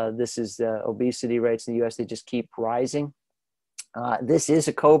 This is the obesity rates in the US, they just keep rising. This is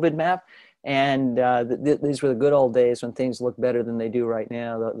a COVID map. And these were the good old days when things look better than they do right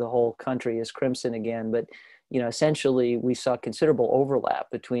now. The whole country is crimson again. But essentially, we saw considerable overlap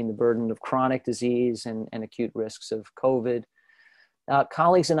between the burden of chronic disease and acute risks of COVID.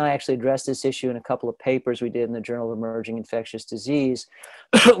 Colleagues and I actually addressed this issue in a couple of papers we did in the Journal of Emerging Infectious Disease.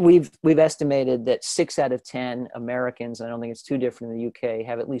 We've estimated that 6 out of 10 Americans, I don't think it's too different in the UK,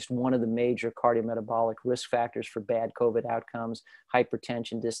 have at least one of the major cardiometabolic risk factors for bad COVID outcomes: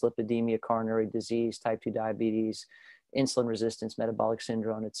 hypertension, dyslipidemia, coronary disease, type 2 diabetes, insulin resistance, metabolic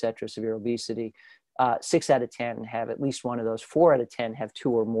syndrome, et cetera, severe obesity. 6 out of 10 have at least one of those. 4 out of 10 have 2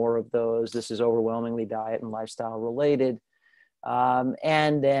 or more of those. This is overwhelmingly diet and lifestyle related.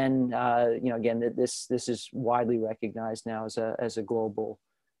 And then, you know, again, this is widely recognized now as a global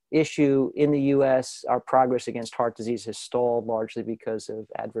issue. In the US, our progress against heart disease has stalled largely because of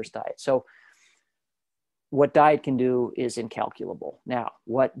adverse diet. So what diet can do is incalculable. Now,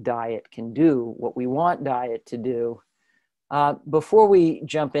 what diet can do, what we want diet to do. Before we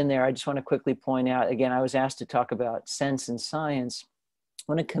jump in there, I just want to quickly point out, again, I was asked to talk about sense and science.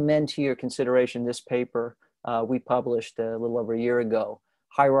 I want to commend to your consideration this paper we published a little over a year ago,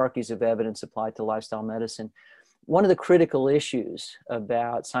 Hierarchies of Evidence Applied to Lifestyle Medicine. One of the critical issues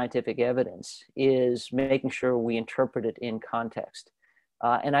about scientific evidence is making sure we interpret it in context.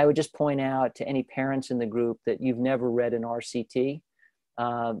 And I would just point out to any parents in the group that you've never read an RCT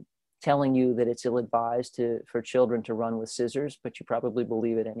telling you that it's ill-advised for children to run with scissors, but you probably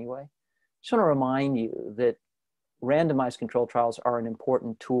believe it anyway. I just want to remind you that randomized controlled trials are an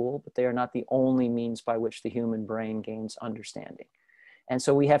important tool, but they are not the only means by which the human brain gains understanding. And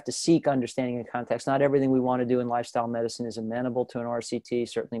so we have to seek understanding in context. Not everything we want to do in lifestyle medicine is amenable to an RCT,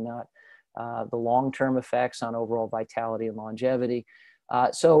 certainly not the long-term effects on overall vitality and longevity.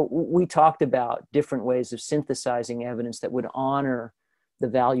 So we talked about different ways of synthesizing evidence that would honor the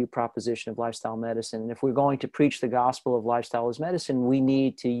value proposition of lifestyle medicine. And if we're going to preach the gospel of lifestyle as medicine, we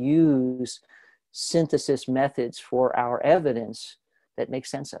need to use synthesis methods for our evidence that make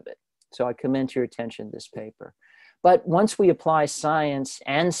sense of it. So I commend to your attention this paper. But once we apply science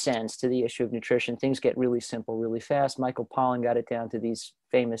and sense to the issue of nutrition, things get really simple, really fast. Michael Pollan got it down to these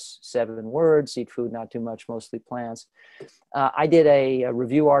famous 7 words: eat food, not too much, mostly plants. I did a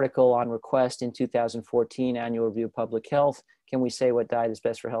review article on request in 2014, Annual Review of Public Health. Can we say what diet is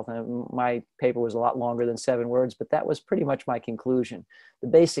best for health? And my paper was a lot longer than 7 words, but that was pretty much my conclusion. The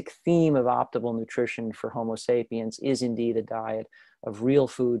basic theme of optimal nutrition for Homo sapiens is indeed a diet of real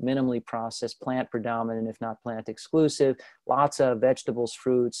food, minimally processed, plant predominant, if not plant exclusive, lots of vegetables,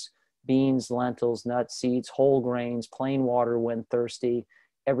 fruits, beans, lentils, nuts, seeds, whole grains, plain water when thirsty.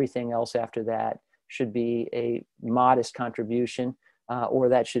 Everything else after that should be a modest contribution, or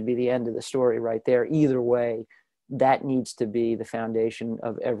that should be the end of the story right there. Either way, that needs to be the foundation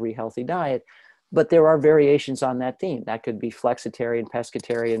of every healthy diet. But there are variations on that theme. That could be flexitarian,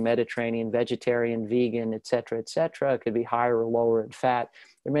 pescatarian, Mediterranean, vegetarian, vegan, et cetera, et cetera. It could be higher or lower in fat.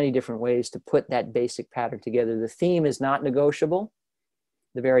 There are many different ways to put that basic pattern together. The theme is not negotiable.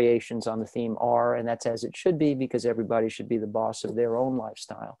 The variations on the theme are, and that's as it should be, because everybody should be the boss of their own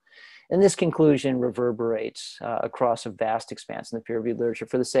lifestyle. And this conclusion reverberates across a vast expanse in the peer-reviewed literature.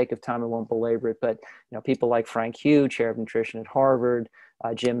 For the sake of time, I won't belabor it, but people like Frank Hugh, chair of nutrition at Harvard,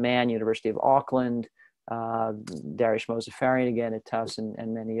 Jim Mann, University of Auckland, Dariush Mozaffarian again at Tufts,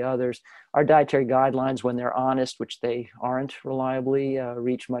 and many others. Our dietary guidelines, when they're honest, which they aren't reliably,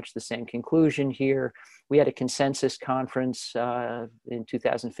 reach much the same conclusion here. We had a consensus conference in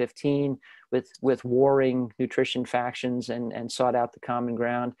 2015 with warring nutrition factions and sought out the common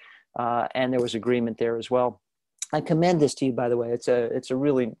ground. And there was agreement there as well. I commend this to you, by the way. It's a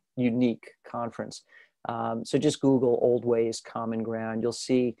really unique conference. So just Google Old Ways, Common Ground. You'll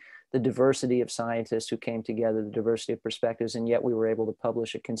see the diversity of scientists who came together, the diversity of perspectives, and yet we were able to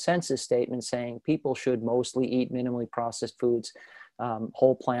publish a consensus statement saying people should mostly eat minimally processed foods,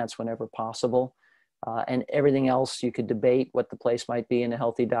 whole plants whenever possible. And everything else, you could debate what the place might be in a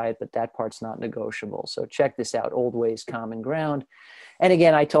healthy diet, but that part's not negotiable. So check this out, Old Ways, Common Ground. And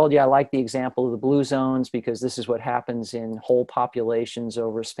again, I told you I like the example of the blue zones because this is what happens in whole populations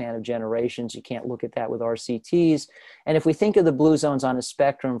over a span of generations. You can't look at that with RCTs. And if we think of the blue zones on a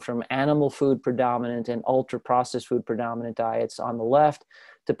spectrum from animal food predominant and ultra-processed food predominant diets on the left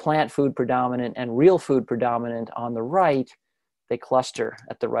to plant food predominant and real food predominant on the right, they cluster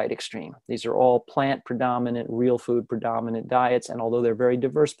at the right extreme. These are all plant predominant, real food predominant diets. And although they're very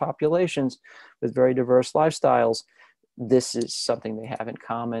diverse populations with very diverse lifestyles, this is something they have in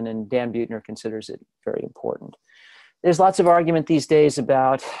common. And Dan Buettner considers it very important. There's lots of argument these days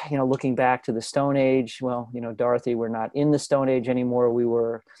about, looking back to the Stone Age. Well, Dorothy, we're not in the Stone Age anymore. We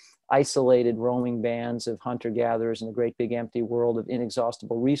were isolated roaming bands of hunter-gatherers in a great big empty world of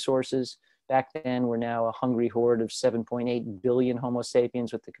inexhaustible resources. Back then, we're now a hungry horde of 7.8 billion Homo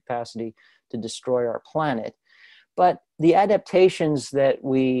sapiens with the capacity to destroy our planet. But the adaptations that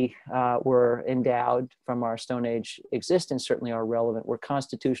we were endowed from our Stone Age existence certainly are relevant. We're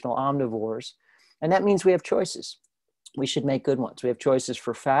constitutional omnivores, and that means we have choices. We should make good ones. We have choices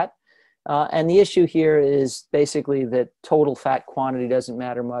for fat. And the issue here is basically that total fat quantity doesn't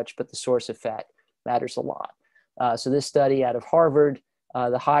matter much, but the source of fat matters a lot. So this study out of Harvard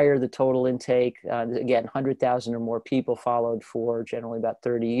The higher the total intake, again, 100,000 or more people followed for generally about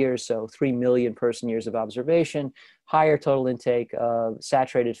 30 years, so 3 million person years of observation, higher total intake of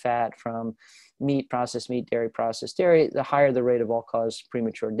saturated fat from meat, processed meat, dairy, processed dairy, the higher the rate of all-cause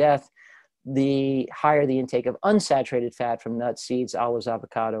premature death. The higher the intake of unsaturated fat from nuts, seeds, olives,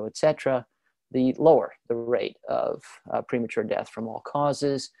 avocado, etc., the lower the rate of premature death from all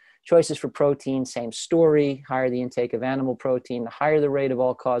causes. Choices for protein, same story. Higher the intake of animal protein, the higher the rate of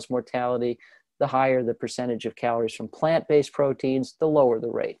all-cause mortality, the higher the percentage of calories from plant-based proteins, the lower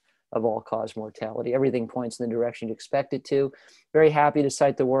the rate of all-cause mortality. Everything points in the direction you'd expect it to. Very happy to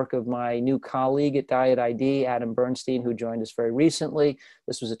cite the work of my new colleague at Diet ID, Adam Bernstein, who joined us very recently.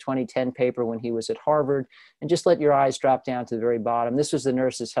 This was a 2010 paper when he was at Harvard. And just let your eyes drop down to the very bottom. This was the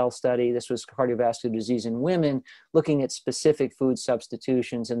Nurses' Health Study. This was cardiovascular disease in women, looking at specific food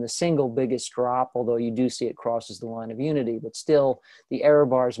substitutions. And the single biggest drop, although you do see it crosses the line of unity, but still the error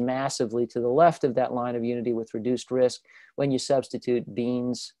bars massively to the left of that line of unity with reduced risk when you substitute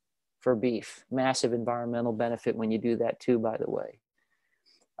beans for beef. Massive environmental benefit when you do that too, by the way.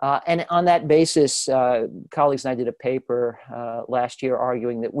 And on that basis, colleagues and I did a paper last year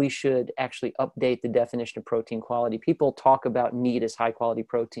arguing that we should actually update the definition of protein quality. People talk about meat as high quality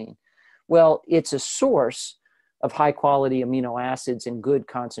protein. Well, it's a source of high quality amino acids in good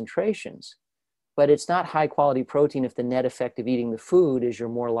concentrations, but it's not high quality protein if the net effect of eating the food is you're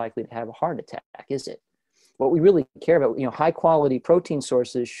more likely to have a heart attack, is it? What we really care about, high quality protein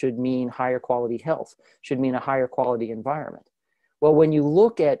sources should mean higher quality health, should mean a higher quality environment. Well, when you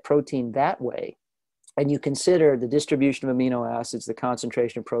look at protein that way, and you consider the distribution of amino acids, the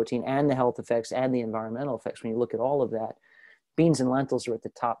concentration of protein, and the health effects and the environmental effects, when you look at all of that, beans and lentils are at the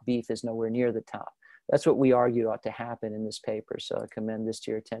top, beef is nowhere near the top. That's what we argue ought to happen in this paper. So I commend this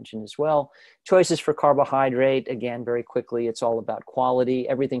to your attention as well. Choices for carbohydrate, again, very quickly, it's all about quality.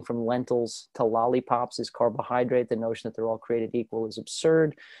 Everything from lentils to lollipops is carbohydrate. The notion that they're all created equal is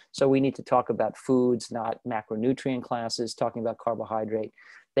absurd. So we need to talk about foods, not macronutrient classes. Talking about carbohydrate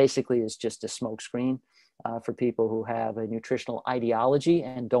basically is just a smokescreen for people who have a nutritional ideology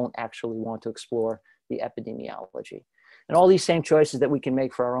and don't actually want to explore the epidemiology. And all these same choices that we can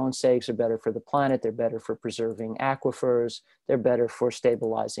make for our own sakes are better for the planet. They're better for preserving aquifers. They're better for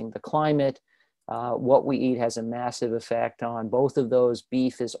stabilizing the climate. What we eat has a massive effect on both of those.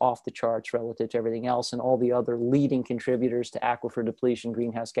 Beef is off the charts relative to everything else, and all the other leading contributors to aquifer depletion,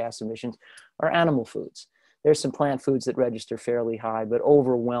 greenhouse gas emissions are animal foods. There's some plant foods that register fairly high, but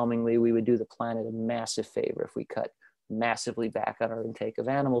overwhelmingly we would do the planet a massive favor if we cut massively back on our intake of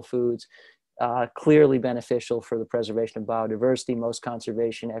animal foods. Clearly beneficial for the preservation of biodiversity. Most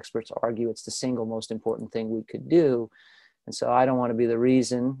conservation experts argue it's the single most important thing we could do. And so I don't want to be the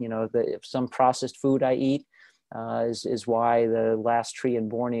reason, that if some processed food I eat is why the last tree in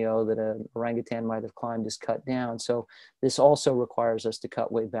Borneo that an orangutan might have climbed is cut down. So this also requires us to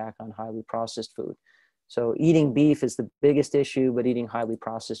cut way back on highly processed food. So eating beef is the biggest issue, but eating highly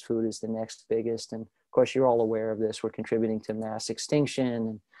processed food is the next biggest. And of course, you're all aware of this. We're contributing to mass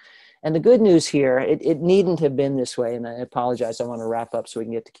extinction. And the good news here, it needn't have been this way, and I apologize, I want to wrap up so we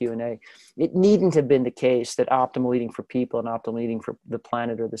can get to Q&A. It needn't have been the case that optimal eating for people and optimal eating for the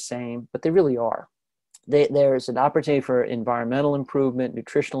planet are the same, but they really are. There's an opportunity for environmental improvement,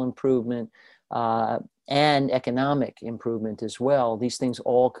 nutritional improvement, and economic improvement as well. These things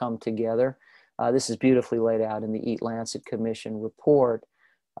all come together. This is beautifully laid out in the Eat Lancet Commission report.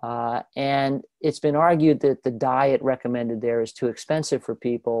 And it's been argued that the diet recommended there is too expensive for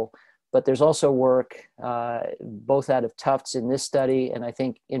people. But there's also work both out of Tufts in this study, and I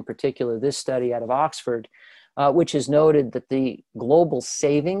think in particular this study out of Oxford, which has noted that the global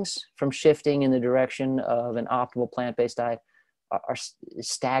savings from shifting in the direction of an optimal plant-based diet are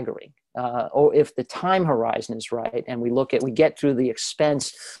staggering. Or if the time horizon is right, and we get through the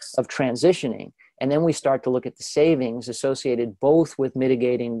expense of transitioning, and then we start to look at the savings associated both with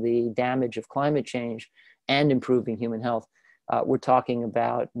mitigating the damage of climate change and improving human health. We're talking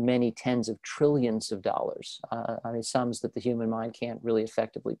about many tens of trillions of dollars. Sums that the human mind can't really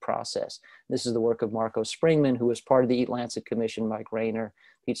effectively process. This is the work of Marco Springman, who was part of the Eat Lancet Commission, Mike Rayner,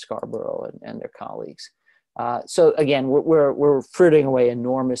 Pete Scarborough, and their colleagues. So again, we're frittering away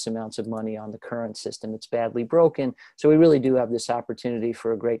enormous amounts of money on the current system. It's badly broken. So we really do have this opportunity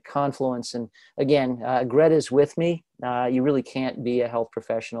for a great confluence. And again, Greta's with me. You really can't be a health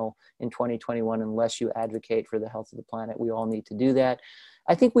professional in 2021 unless you advocate for the health of the planet. We all need to do that.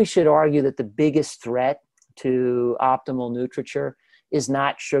 I think we should argue that the biggest threat to optimal nutriture is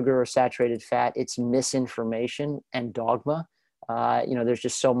not sugar or saturated fat. It's misinformation and dogma. There's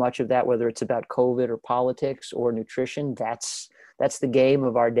just so much of that, whether it's about COVID or politics or nutrition. That's that's the game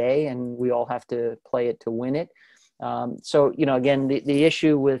of our day, and we all have to play it to win it. So, you know, again, the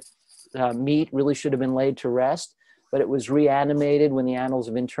issue with meat really should have been laid to rest, but it was reanimated when the Annals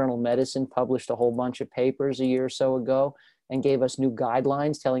of Internal Medicine published a whole bunch of papers a year or so ago and gave us new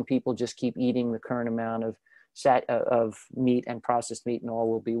guidelines telling people just keep eating the current amount of meat and processed meat and all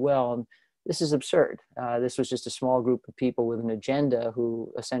will be well. And this is absurd. This was just a small group of people with an agenda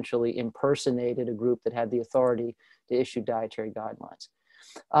who essentially impersonated a group that had the authority to issue dietary guidelines.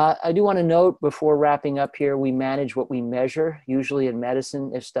 I do want to note before wrapping up here, we manage what we measure. Usually in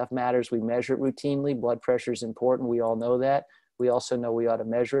medicine, if stuff matters, we measure it routinely. Blood pressure is important. We all know that. We also know we ought to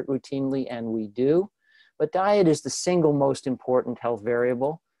measure it routinely, and we do. But diet is the single most important health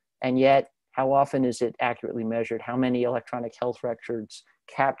variable. And yet, how often is it accurately measured? How many electronic health records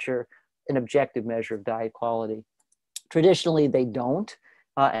capture an objective measure of diet quality? Traditionally, they don't.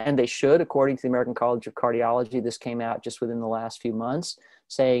 And they should, according to the American College of Cardiology. This came out just within the last few months,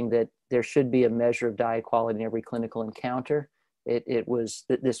 saying that there should be a measure of diet quality in every clinical encounter. This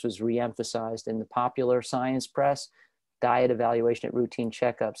was reemphasized in the popular science press, diet evaluation at routine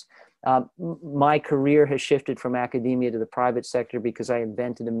checkups. My career has shifted from academia to the private sector because I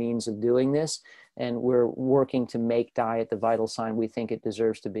invented a means of doing this, and we're working to make diet the vital sign we think it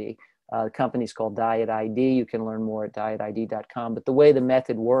deserves to be. The company's called Diet ID. You can learn more at dietid.com. But the way the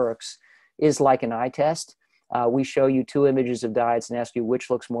method works is like an eye test. We show you 2 images of diets and ask you which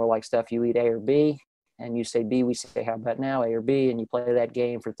looks more like stuff you eat, A or B. And you say B, we say, how about now, A or B? And you play that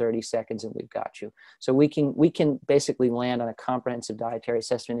game for 30 seconds and we've got you. So we can basically land on a comprehensive dietary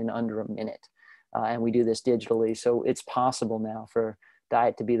assessment in under a minute. And we do this digitally. So it's possible now for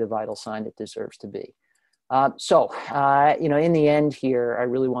diet to be the vital sign it deserves to be. You know, in the end here, I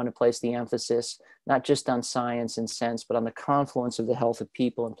really want to place the emphasis, not just on science and sense, but on the confluence of the health of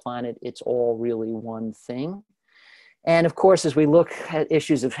people and planet. It's all really one thing. And of course, as we look at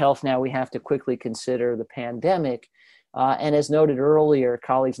issues of health now, we have to quickly consider the pandemic. And as noted earlier,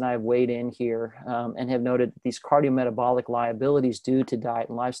 colleagues and I have weighed in here and have noted that these cardiometabolic liabilities due to diet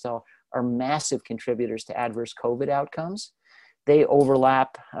and lifestyle are massive contributors to adverse COVID outcomes. They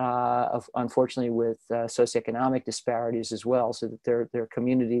overlap, unfortunately, with socioeconomic disparities as well, so that there are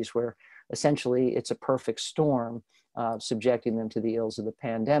communities where essentially it's a perfect storm, subjecting them to the ills of the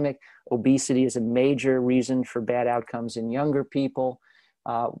pandemic. Obesity is a major reason for bad outcomes in younger people.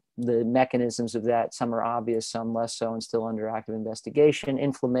 The mechanisms of that, some are obvious, some less so, and still under active investigation.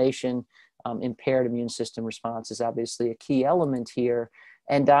 Inflammation, impaired immune system response is obviously a key element here.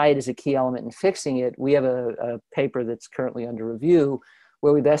 And diet is a key element in fixing it. We have a paper that's currently under review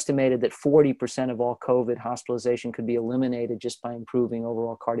where we've estimated that 40% of all COVID hospitalization could be eliminated just by improving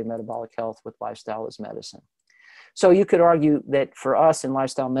overall cardiometabolic health with lifestyle as medicine. So you could argue that for us in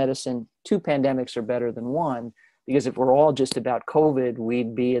lifestyle medicine, 2 pandemics are better than 1, because if we're all just about COVID,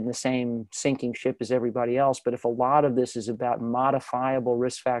 we'd be in the same sinking ship as everybody else. But if a lot of this is about modifiable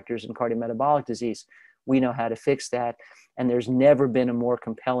risk factors in cardiometabolic disease, we know how to fix that. And there's never been a more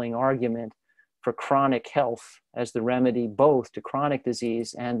compelling argument for chronic health as the remedy both to chronic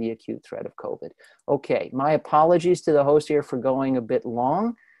disease and the acute threat of COVID. Okay, my apologies to the host here for going a bit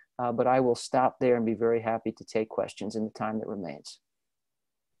long, but I will stop there and be very happy to take questions in the time that remains.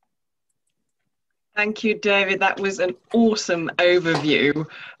 Thank you, David. That was an awesome overview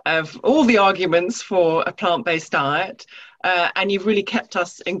of all the arguments for a plant-based diet. And you've really kept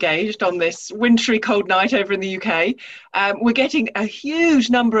us engaged on this wintry cold night over in the UK. We're getting a huge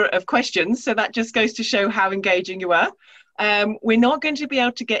number of questions, so that just goes to show how engaging you are. We're not going to be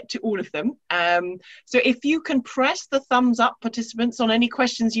able to get to all of them. So if you can press the thumbs up, participants, on any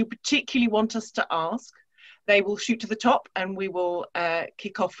questions you particularly want us to ask, they will shoot to the top and we will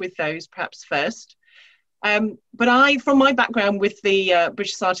kick off with those perhaps first. But from my background with the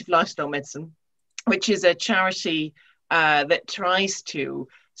British Society of Lifestyle Medicine, which is a charity that tries to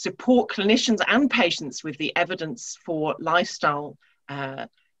support clinicians and patients with the evidence for lifestyle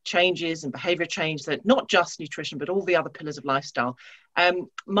changes and behavior change, that not just nutrition, but all the other pillars of lifestyle.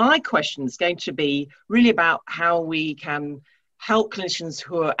 My question is going to be really about how we can help clinicians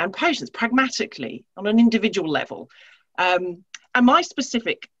and patients pragmatically on an individual level. And my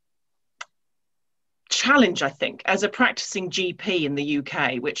specific challenge, I think, as a practicing GP in the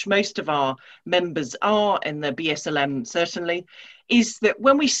UK, which most of our members are in the BSLM certainly, is that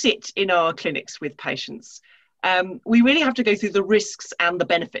when we sit in our clinics with patients, we really have to go through the risks and the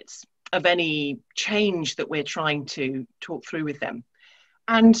benefits of any change that we're trying to talk through with them.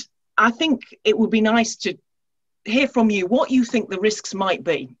 And I think it would be nice to hear from you what you think the risks might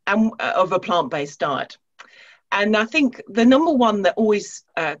be of a plant-based diet. And I think the number one that always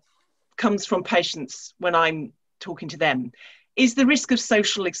comes from patients when I'm talking to them is the risk of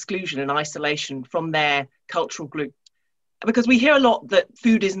social exclusion and isolation from their cultural group. Because we hear a lot that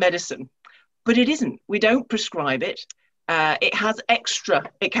food is medicine, but it isn't. We don't prescribe it. It has extra,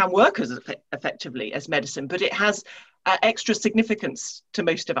 it can work as effectively as medicine, but it has extra significance to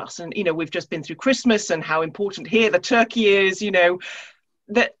most of us. And, you know, we've just been through Christmas and how important here the turkey is, you know,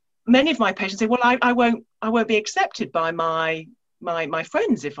 that many of my patients say, well, I won't be accepted by my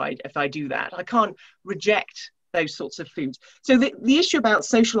friends if I do that. I can't reject those sorts of foods. So the issue about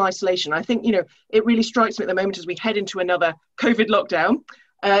social isolation, I think, you know, it really strikes me at the moment as we head into another COVID lockdown,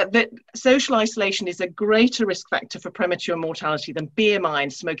 that social isolation is a greater risk factor for premature mortality than BMI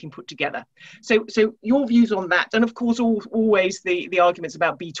and smoking put together. So your views on that, and of course always the arguments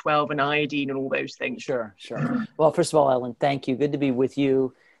about B12 and iodine and all those things. Sure. Well, first of all, Ellen, thank you. Good to be with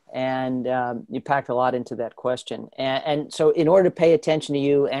you. And you packed a lot into that question. And so in order to pay attention to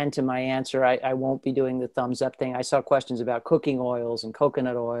you and to my answer, I won't be doing the thumbs up thing. I saw questions about cooking oils and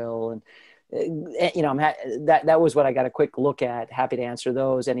coconut oil. And, you know, that was what I got a quick look at. Happy to answer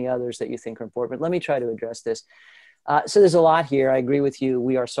those, any others that you think are important. But let me try to address this. So there's a lot here. I agree with you.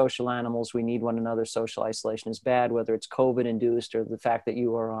 We are social animals. We need one another. Social isolation is bad, whether it's COVID induced or the fact that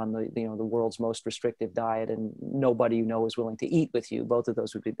you are on the world's most restrictive diet and nobody you know is willing to eat with you. Both of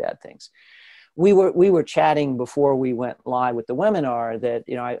those would be bad things. We were chatting before we went live with the webinar that,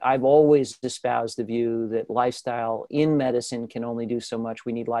 you know, I've always espoused the view that lifestyle in medicine can only do so much.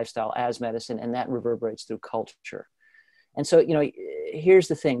 We need lifestyle as medicine, and that reverberates through culture. And so, you know, here's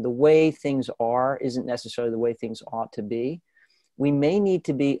the thing, the way things are isn't necessarily the way things ought to be. We may need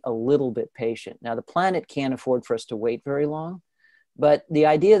to be a little bit patient. Now, the planet can't afford for us to wait very long, but the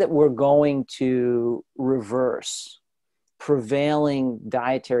idea that we're going to reverse prevailing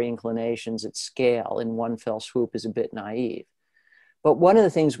dietary inclinations at scale in one fell swoop is a bit naive. But one of the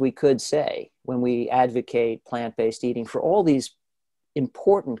things we could say when we advocate plant-based eating for all these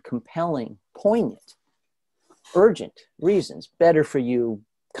important, compelling, poignant, urgent reasons, better for you,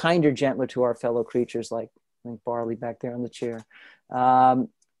 kinder, gentler to our fellow creatures, like I think Barley back there on the chair,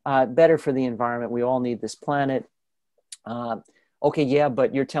 better for the environment. We all need this planet. Okay, yeah,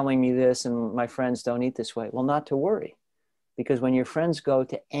 but you're telling me this and my friends don't eat this way. Well, not to worry, because when your friends go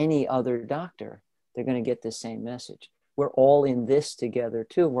to any other doctor, they're going to get the same message. We're all in this together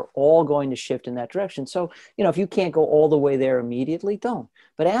too. We're all going to shift in that direction. So, you know, if you can't go all the way there immediately, don't.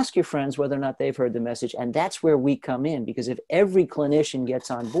 But ask your friends whether or not they've heard the message. And that's where we come in, because if every clinician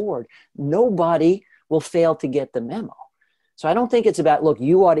gets on board, nobody will fail to get the memo. So I don't think it's about, look,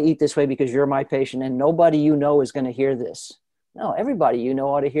 you ought to eat this way because you're my patient and nobody you know is going to hear this. No, everybody you know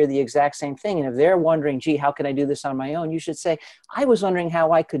ought to hear the exact same thing. And if they're wondering, gee, how can I do this on my own? You should say, I was wondering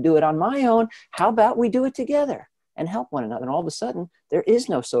how I could do it on my own. How about we do it together and help one another? And all of a sudden, there is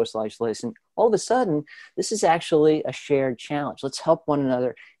no social isolation. All of a sudden, this is actually a shared challenge. Let's help one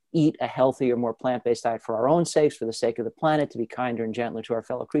another eat a healthier, more plant-based diet for our own sakes, for the sake of the planet, to be kinder and gentler to our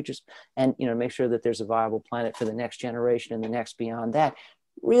fellow creatures, and, you know, make sure that there's a viable planet for the next generation and the next beyond that.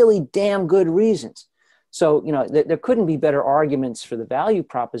 Really damn good reasons. So, you know, there couldn't be better arguments for the value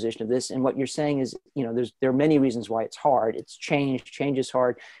proposition of this. And what you're saying is, you know, there are many reasons why it's hard. It's change is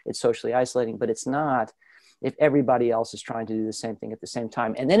hard. It's socially isolating, but it's not if everybody else is trying to do the same thing at the same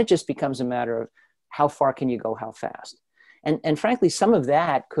time. And then it just becomes a matter of how far can you go, how fast? And frankly, some of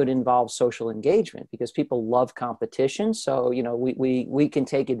that could involve social engagement, because people love competition. So, you know, we can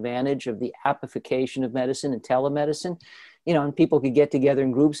take advantage of the appification of medicine and telemedicine, you know, and people could get together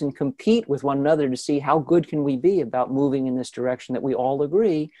in groups and compete with one another to see how good can we be about moving in this direction that we all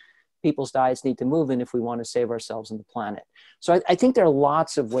agree people's diets need to move in if we want to save ourselves and the planet. So I think there are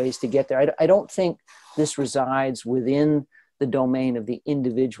lots of ways to get there. I don't think this resides within the domain of the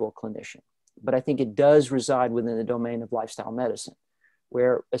individual clinician, but I think it does reside within the domain of lifestyle medicine,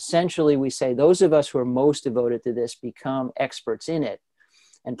 where essentially we say those of us who are most devoted to this become experts in it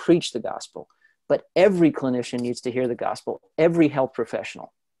and preach the gospel. But every clinician needs to hear the gospel. Every health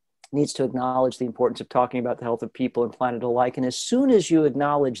professional needs to acknowledge the importance of talking about the health of people and planet alike. And as soon as you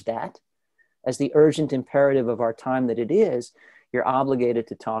acknowledge that as the urgent imperative of our time that it is, you're obligated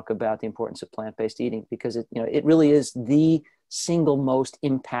to talk about the importance of plant-based eating, because it really is the single most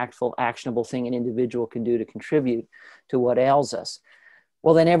impactful, actionable thing an individual can do to contribute to what ails us.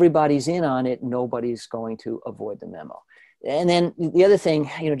 Well, then everybody's in on it. Nobody's going to avoid the memo. And then the other thing,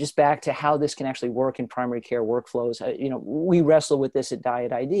 you know, just back to how this can actually work in primary care workflows, you know, we wrestle with this at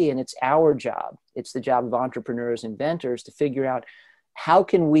Diet ID, and it's our job. It's the job of entrepreneurs, inventors, to figure out how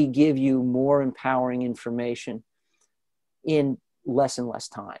can we give you more empowering information in less and less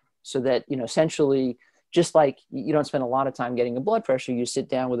time, so that, you know, essentially just like you don't spend a lot of time getting a blood pressure, you sit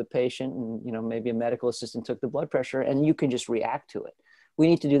down with a patient and, you know, maybe a medical assistant took the blood pressure and you can just react to it. We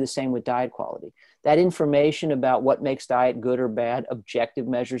need to do the same with diet quality. That information about what makes diet good or bad, objective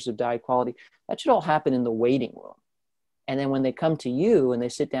measures of diet quality, that should all happen in the waiting room. And then when they come to you and they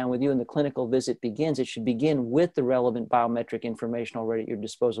sit down with you and the clinical visit begins, it should begin with the relevant biometric information already at your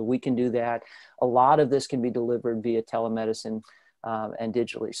disposal. We can do that. A lot of this can be delivered via telemedicine and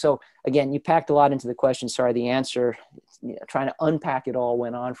digitally. So again, you packed a lot into the question. Sorry, the answer, you know, trying to unpack it all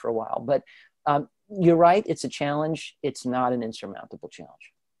went on for a while. But you're right, it's a challenge. It's not an insurmountable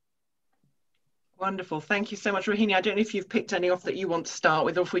challenge. Wonderful. Thank you so much, Rohini. I don't know if you've picked any off that you want to start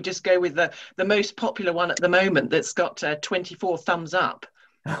with, or if we just go with the most popular one at the moment that's got 24 thumbs up.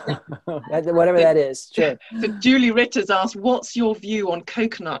 Whatever that is, sure. So Julie Ritter's asked, what's your view on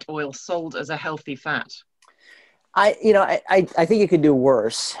coconut oil sold as a healthy fat? I think it could do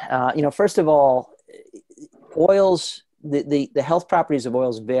worse. First of all, oils, the health properties of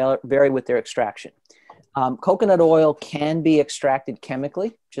oils vary with their extraction. Coconut oil can be extracted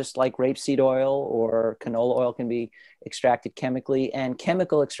chemically, just like rapeseed oil or canola oil can be extracted chemically, and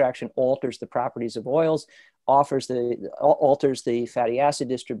chemical extraction alters the properties of oils, alters the fatty acid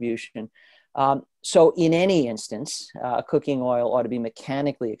distribution. So in any instance, cooking oil ought to be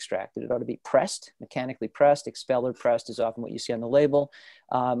mechanically extracted. It ought to be pressed, mechanically pressed. Expeller pressed is often what you see on the label.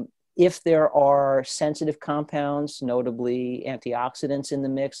 If there are sensitive compounds, notably antioxidants in the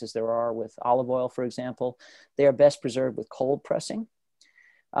mix, as there are with olive oil, for example, they are best preserved with cold pressing.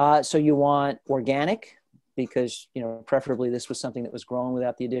 So you want organic, because, you know, preferably this was something that was grown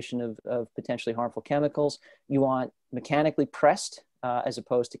without the addition of potentially harmful chemicals. You want mechanically pressed as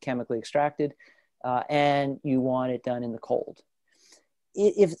opposed to chemically extracted, and you want it done in the cold.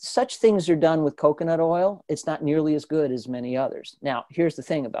 If such things are done with coconut oil, it's not nearly as good as many others. Now, here's the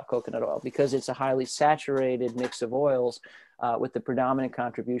thing about coconut oil, because it's a highly saturated mix of oils with the predominant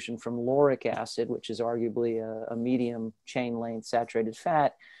contribution from lauric acid, which is arguably a medium chain length saturated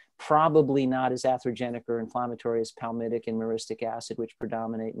fat, probably not as atherogenic or inflammatory as palmitic and myristic acid, which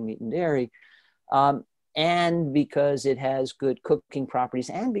predominate in meat and dairy. And because it has good cooking properties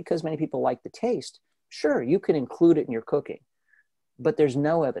and because many people like the taste, sure, you can include it in your cooking. But there's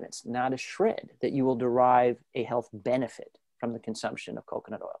no evidence, not a shred, that you will derive a health benefit from the consumption of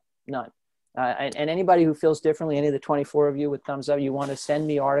coconut oil. None. And anybody who feels differently, any of the 24 of you with thumbs up, you want to send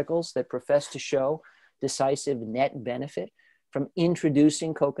me articles that profess to show decisive net benefit from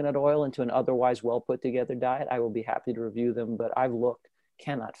introducing coconut oil into an otherwise well put together diet, I will be happy to review them, but I've looked,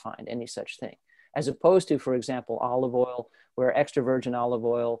 cannot find any such thing. As opposed to, for example, olive oil, where extra virgin olive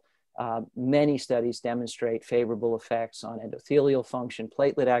oil, many studies demonstrate favorable effects on endothelial function,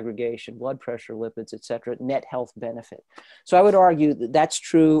 platelet aggregation, blood pressure, lipids, et cetera, net health benefit. So I would argue that that's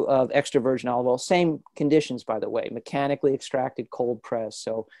true of extra virgin olive oil. Same conditions, by the way, mechanically extracted, cold press.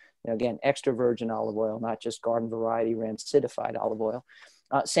 So, you know, again, extra virgin olive oil, not just garden variety rancidified olive oil.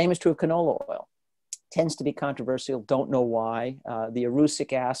 Same is true of canola oil. Tends to be controversial, don't know why. The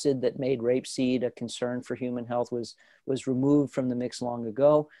erucic acid that made rapeseed a concern for human health was removed from the mix long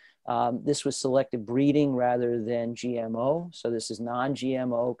ago. This was selective breeding rather than GMO. So this is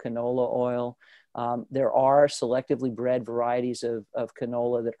non-GMO canola oil. There are selectively bred varieties of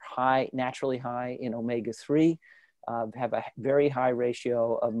canola that are naturally high in omega-3, have a very high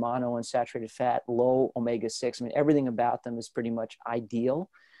ratio of monounsaturated fat, low omega-6. I mean, everything about them is pretty much ideal.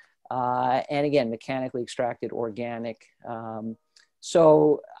 And again, mechanically extracted, organic.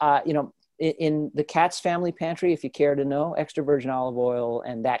 In the Katz family pantry, if you care to know, extra virgin olive oil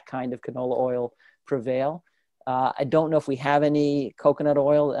and that kind of canola oil prevail. I don't know if we have any coconut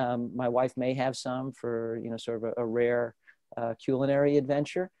oil. My wife may have some for, you know, sort of a rare culinary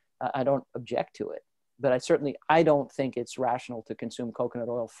adventure. I don't object to it, but I don't think it's rational to consume coconut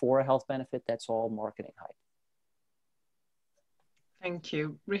oil for a health benefit. That's all marketing hype. Thank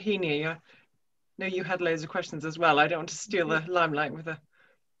you. Rohini, I know you had loads of questions as well. I don't want to steal the limelight with a...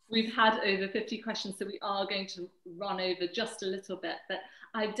 We've had over 50 questions, so we are going to run over just a little bit. But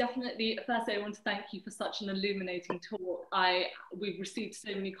firstly, I want to thank you for such an illuminating talk. We've received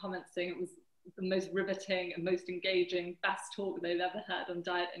so many comments saying it was the most riveting and most engaging, best talk they've ever heard on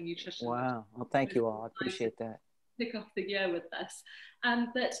diet and nutrition. Wow. Well, thank you all. I appreciate that. Kick off the year with this.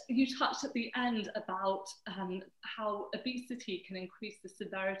 But you touched at the end about how obesity can increase the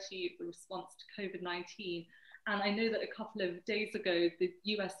severity of the response to COVID-19. And I know that a couple of days ago, the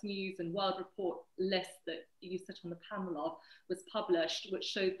US News and World Report list that you sit on the panel of was published, which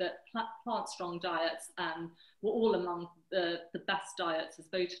showed that plant-strong diets were all among the best diets as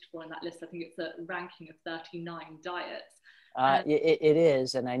voted for in that list. I think it's a ranking of 39 diets. It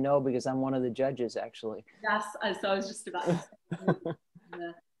is, and I know because I'm one of the judges, actually. Yes, so I was just about to say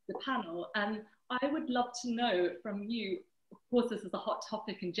the panel, and I would love to know from you, of course this is a hot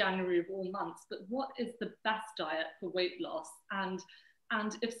topic in January of all months, but what is the best diet for weight loss? And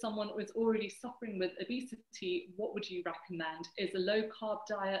if someone was already suffering with obesity, what would you recommend? Is a low carb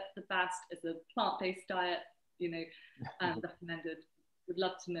diet the best? Is a plant-based diet, recommended? Would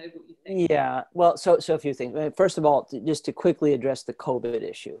love to know what you think. Yeah, well, so a few things. First of all, just to quickly address the COVID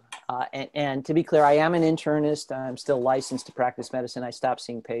issue. And to be clear, I am an internist. I'm still licensed to practice medicine. I stopped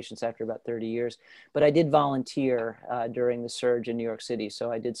seeing patients after about 30 years, but I did volunteer during the surge in New York City.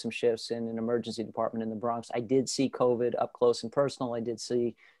 So I did some shifts in an emergency department in the Bronx. I did see COVID up close and personal. I did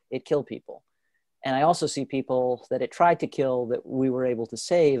see it kill people. And I also see people that it tried to kill that we were able to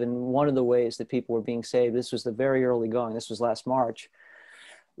save. And one of the ways that people were being saved, this was the very early going, this was last March,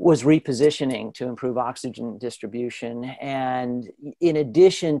 was repositioning to improve oxygen distribution. And in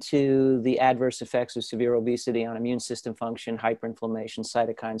addition to the adverse effects of severe obesity on immune system function, hyperinflammation,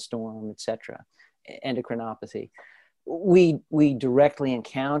 cytokine storm, et cetera, endocrinopathy, we directly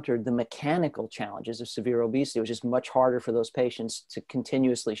encountered the mechanical challenges of severe obesity. It was just much harder for those patients to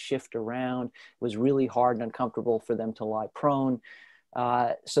continuously shift around. It was really hard and uncomfortable for them to lie prone.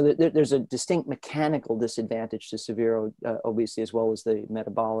 So there's a distinct mechanical disadvantage to severe obesity as well as the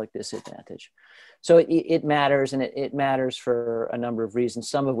metabolic disadvantage. So it matters, and it matters for a number of reasons,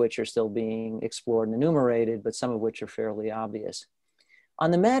 some of which are still being explored and enumerated, but some of which are fairly obvious. On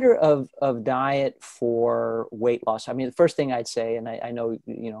the matter of diet for weight loss, I mean, the first thing I'd say, and I know,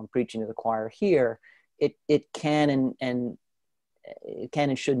 I'm preaching to the choir here, it can and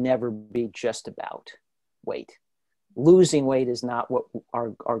should never be just about weight. Losing weight is not what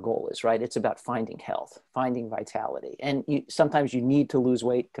our goal is, right? It's about finding health, finding vitality. And sometimes you need to lose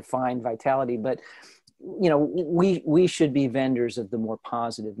weight to find vitality, but we should be vendors of the more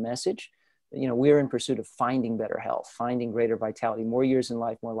positive message. We're in pursuit of finding better health, finding greater vitality, more years in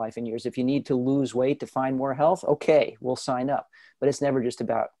life, more life in years. If you need to lose weight to find more health, okay, we'll sign up. But it's never just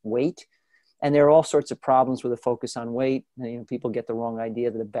about weight. And there are all sorts of problems with a focus on weight. People get the wrong idea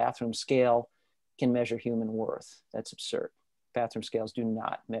that a bathroom scale can measure human worth. That's absurd. Bathroom scales do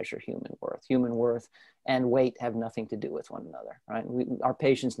not measure human worth. Human worth and weight have nothing to do with one another, right? Our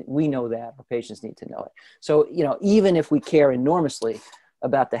patients, we know that. Our patients need to know it. So, even if we care enormously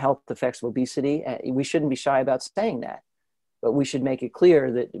about the health effects of obesity, we shouldn't be shy about saying that. But we should make it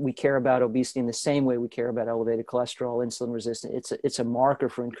clear that we care about obesity in the same way we care about elevated cholesterol, insulin resistance. It's a marker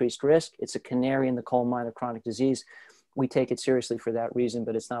for increased risk. It's a canary in the coal mine of chronic disease. We take it seriously for that reason,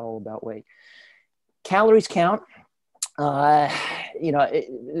 but it's not all about weight. Calories count. Counting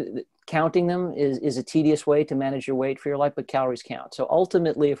them is a tedious way to manage your weight for your life, but calories count. So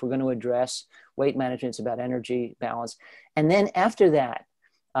ultimately, if we're going to address weight management, it's about energy balance. And then after that,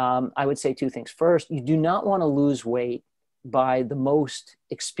 I would say two things. First, you do not want to lose weight by the most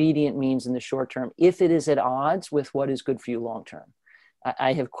expedient means in the short term if it is at odds with what is good for you long term.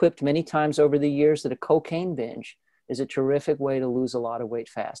 I have quipped many times over the years that a cocaine binge is a terrific way to lose a lot of weight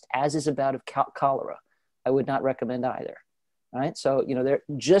fast, as is a bout of cholera. I would not recommend either, right? So, they're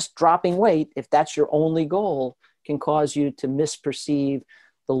just dropping weight, if that's your only goal, can cause you to misperceive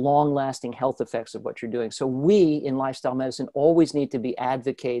the long-lasting health effects of what you're doing. So we in lifestyle medicine always need to be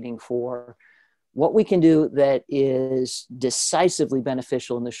advocating for what we can do that is decisively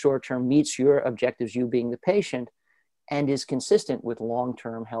beneficial in the short term, meets your objectives, you being the patient, and is consistent with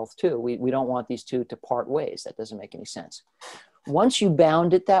long-term health too. We don't want these two to part ways. That doesn't make any sense. Once you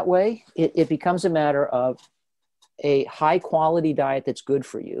bound it that way, it becomes a matter of a high-quality diet that's good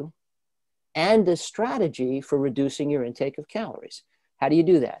for you and a strategy for reducing your intake of calories. How do you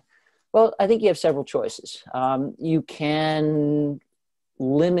do that? Well, I think you have several choices. You can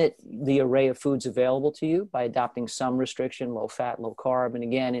limit the array of foods available to you by adopting some restriction, low fat, low carb. And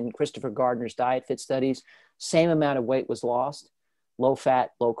again, in Christopher Gardner's Diet Fit studies, same amount of weight was lost, low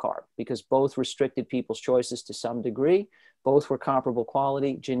fat, low carb, because both restricted people's choices to some degree. Both were comparable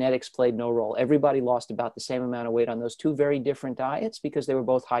quality. Genetics played no role. Everybody lost about the same amount of weight on those two very different diets because they were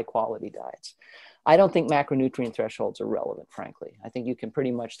both high quality diets. I don't think macronutrient thresholds are relevant, frankly. I think you can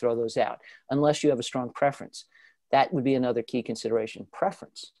pretty much throw those out unless you have a strong preference. That would be another key consideration,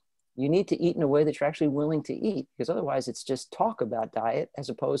 preference. You need to eat in a way that you're actually willing to eat, because otherwise it's just talk about diet as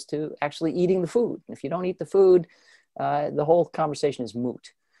opposed to actually eating the food. If you don't eat the food, the whole conversation is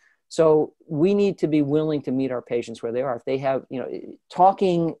moot. So we need to be willing to meet our patients where they are. If they have,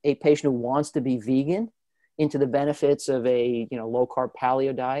 talking a patient who wants to be vegan into the benefits of a, low carb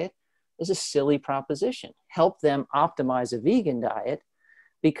paleo diet is a silly proposition. Help them optimize a vegan diet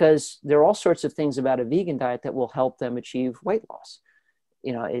because there are all sorts of things about a vegan diet that will help them achieve weight loss.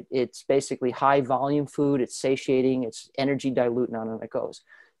 You know, it's basically high volume food, it's satiating, it's energy dilute, and on and it goes.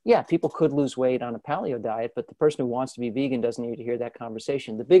 Yeah, people could lose weight on a paleo diet, but the person who wants to be vegan doesn't need to hear that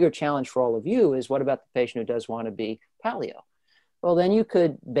conversation. The bigger challenge for all of you is, what about the patient who does want to be paleo? Well, then you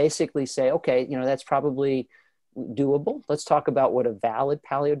could basically say, okay, you know, that's probably doable. Let's talk about what a valid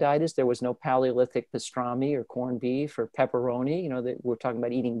paleo diet is. There was no Paleolithic pastrami or corned beef or pepperoni. You know, that we're talking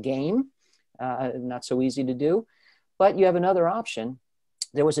about eating game, not so easy to do. But you have another option.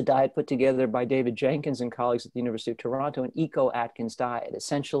 There was a diet put together by David Jenkins and colleagues at the University of Toronto, an Eco-Atkins diet.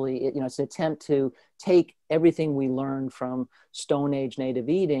 Essentially, it's an attempt to take everything we learned from Stone Age native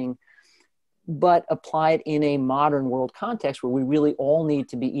eating, but apply it in a modern world context where we really all need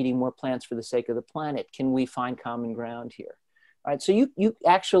to be eating more plants for the sake of the planet. Can we find common ground here? All right, so you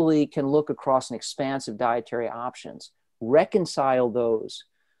actually can look across an expanse of dietary options, reconcile those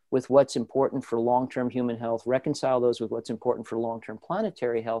with what's important for long-term human health, reconcile those with what's important for long-term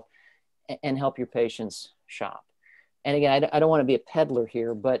planetary health, and help your patients shop. And again, I don't want to be a peddler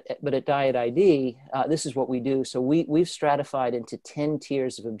here, but at Diet ID, this is what we do. So we've stratified into 10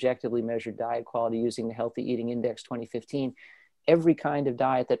 tiers of objectively measured diet quality using the Healthy Eating Index 2015, every kind of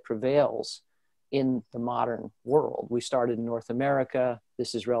diet that prevails in the modern world. We started in North America.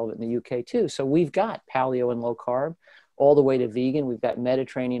 This is relevant in the UK too. So we've got paleo and low carb, all the way to vegan. We've got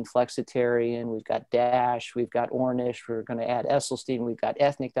Mediterranean flexitarian, we've got DASH, we've got Ornish, we're going to add Esselstyn, we've got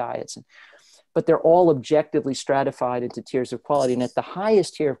ethnic diets. But they're all objectively stratified into tiers of quality. And at the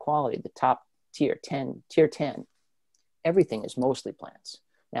highest tier of quality, the top tier 10, everything is mostly plants.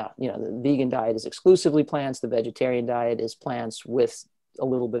 Now, you know, the vegan diet is exclusively plants. The vegetarian diet is plants with a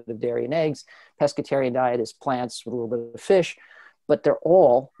little bit of dairy and eggs. Pescatarian diet is plants with a little bit of fish, but they're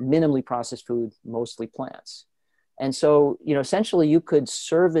all minimally processed food, mostly plants. And so, you know, essentially you could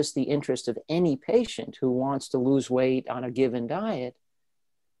service the interest of any patient who wants to lose weight on a given diet,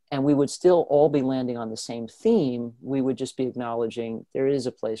 and we would still all be landing on the same theme. We would just be acknowledging there is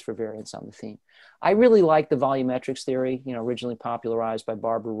a place for variance on the theme. I really like the volumetrics theory, you know, originally popularized by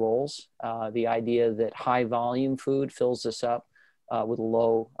Barbara Rolls, the idea that high volume food fills us up with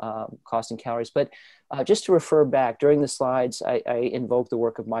low cost in calories. But just to refer back, during the slides, I invoked the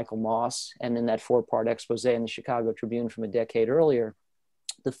work of Michael Moss, and in that 4-part expose in the Chicago Tribune from a decade earlier,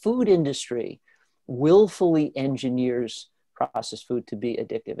 the food industry willfully engineers processed food to be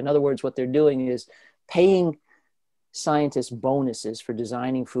addictive. In other words, what they're doing is paying scientists bonuses for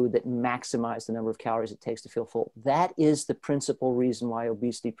designing food that maximize the number of calories it takes to feel full. That is the principal reason why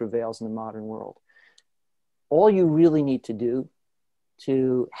obesity prevails in the modern world. All you really need to do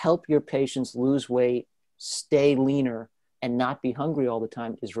to help your patients lose weight, stay leaner, and not be hungry all the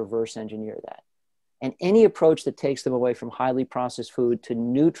time is reverse engineer that. And any approach that takes them away from highly processed food to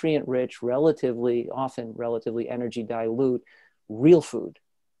nutrient-rich, often relatively energy dilute, real food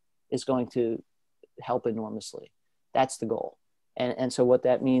is going to help enormously. That's the goal. And so what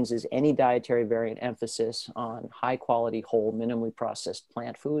that means is any dietary variant emphasis on high quality, whole, minimally processed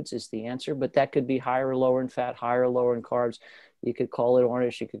plant foods is the answer, but that could be higher or lower in fat, higher or lower in carbs. You could call it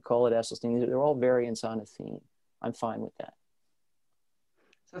Ornish, you could call it Esselstyn. They're all variants on a theme. I'm fine with that.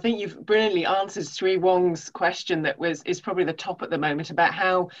 So I think you've brilliantly answered Sri Wong's question that is probably the top at the moment about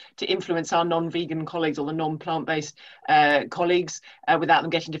how to influence our non-vegan colleagues or the non-plant-based colleagues without them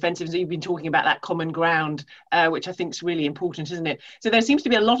getting defensive. So you've been talking about that common ground, which I think is really important, isn't it? So there seems to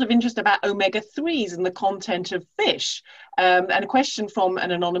be a lot of interest about omega-3s and the content of fish. And a question from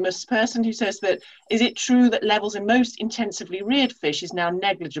an anonymous person who says that, is it true that levels in most intensively reared fish is now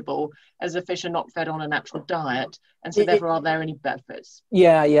negligible as the fish are not fed on a natural diet? And so therefore, are there any benefits?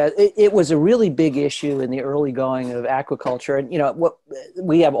 Yeah. It was a really big issue in the early going of aquaculture. And, you know,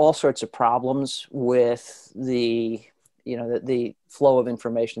 we have all sorts of problems with the flow of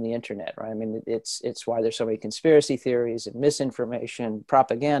information in the internet, right? I mean, it's why there's so many conspiracy theories and misinformation,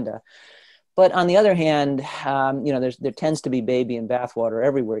 propaganda. But on the other hand, you know, there tends to be baby in bathwater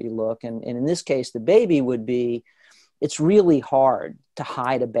everywhere you look. And in this case, the baby would be, it's really hard to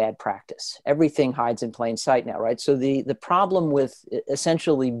hide a bad practice. Everything hides in plain sight now, right? So the problem with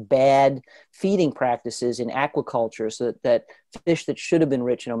essentially bad feeding practices in aquaculture, so that fish that should have been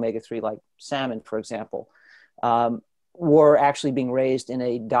rich in omega-3, like salmon, for example, were actually being raised in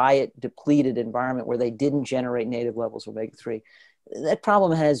a diet depleted environment where they didn't generate native levels of omega-3. That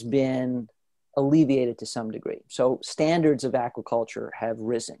problem has been alleviated to some degree. So standards of aquaculture have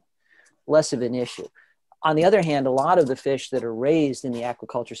risen, less of an issue. On the other hand, a lot of the fish that are raised in the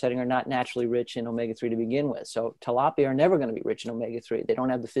aquaculture setting are not naturally rich in omega-3 to begin with. So tilapia are never going to be rich in omega-3. They don't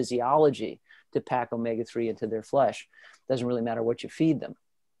have the physiology to pack omega-3 into their flesh. It doesn't really matter what you feed them.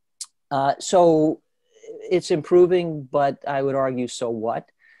 So it's improving, but I would argue, so what?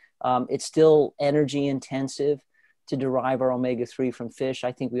 It's still energy intensive to derive our omega-3 from fish.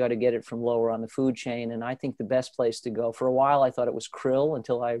 I think we ought to get it from lower on the food chain. And I think the best place to go, for a while, I thought it was krill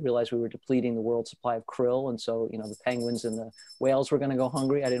until I realized we were depleting the world supply of krill. And so, you know, the penguins and the whales were going to go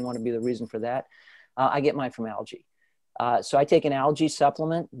hungry. I didn't want to be the reason for that. I get mine from algae. So I take an algae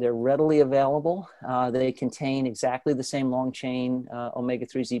supplement. They're readily available. They contain exactly the same long chain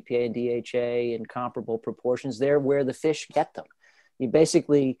omega-3s, EPA and DHA in comparable proportions. They're where the fish get them. You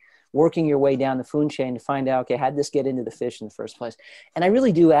basically working your way down the food chain to find out, okay, how'd this get into the fish in the first place? And I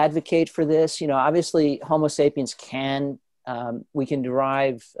really do advocate for this. You know, obviously Homo sapiens we can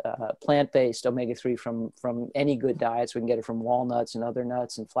derive plant-based omega-3 from any good diets. We can get it from walnuts and other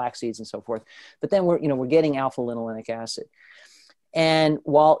nuts and flax seeds and so forth. But then we're getting alpha-linolenic acid. And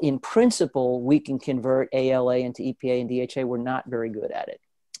while in principle, we can convert ALA into EPA and DHA, we're not very good at it.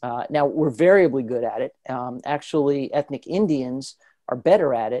 Now, we're variably good at it. Actually, ethnic Indians are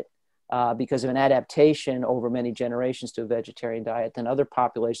better at it because of an adaptation over many generations to a vegetarian diet than other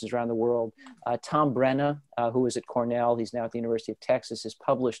populations around the world. Tom Brenna, who was at Cornell, he's now at the University of Texas, has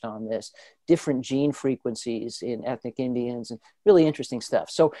published on this, different gene frequencies in ethnic Indians, and really interesting stuff.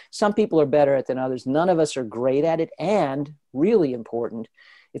 So some people are better at it than others. None of us are great at it. And really important,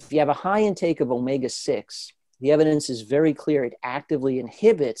 if you have a high intake of omega-6, the evidence is very clear. It actively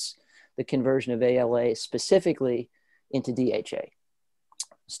inhibits the conversion of ALA specifically into DHA.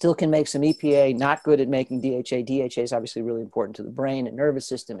 Still can make some EPA, not good at making DHA. DHA is obviously really important to the brain and nervous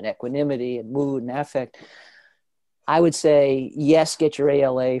system and equanimity and mood and affect. I would say, yes, get your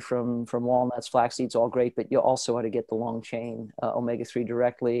ALA from walnuts, flax seeds, all great, but you also ought to get the long chain omega-3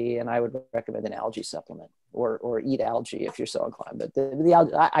 directly. And I would recommend an algae supplement or eat algae if you're so inclined. But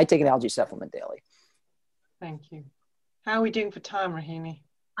I take an algae supplement daily. Thank you. How are we doing for time, Rahini?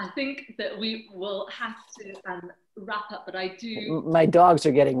 I think that we will have to wrap up, but I do. My dogs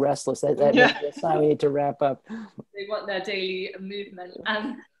are getting restless. That's time we need to wrap up. They want their daily movement.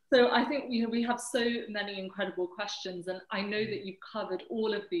 So I think we have so many incredible questions, and I know that you've covered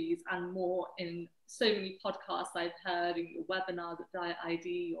all of these and more in so many podcasts I've heard, in your webinars at Diet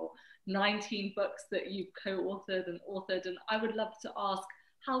ID, or 19 books that you've co-authored and authored. And I would love to ask,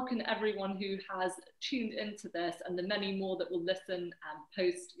 how can everyone who has tuned into this, and the many more that will listen and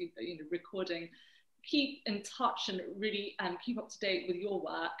post recording, keep in touch and really keep up to date with your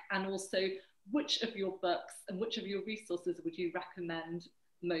work? And also, which of your books and which of your resources would you recommend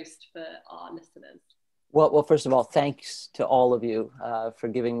most for our listeners? Well, first of all, thanks to all of you for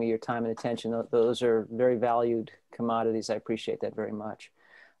giving me your time and attention. Those are very valued commodities. I appreciate that very much.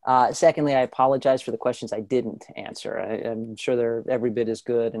 Secondly, I apologize for the questions I didn't answer. I'm sure they're every bit as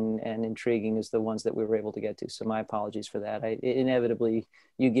good and intriguing as the ones that we were able to get to. So my apologies for that. Inevitably,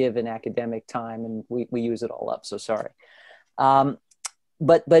 you give an academic time and we use it all up. So sorry.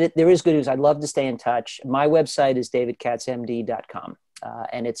 But there is good news. I'd love to stay in touch. My website is davidkatzmd.com.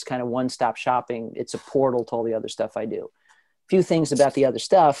 And it's kind of one-stop shopping. It's a portal to all the other stuff I do. A few things about the other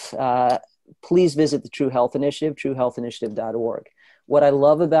stuff. Please visit the True Health Initiative, truehealthinitiative.org. What I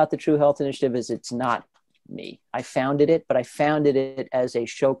love about the True Health Initiative is it's not me. I founded it, but I founded it as a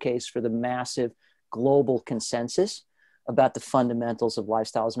showcase for the massive global consensus about the fundamentals of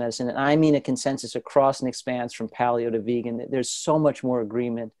lifestyle as medicine. And I mean a consensus across and expands from paleo to vegan. There's so much more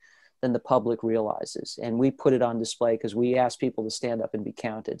agreement than the public realizes. And we put it on display because we ask people to stand up and be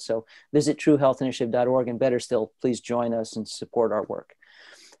counted. So visit truehealthinitiative.org, and better still, please join us and support our work.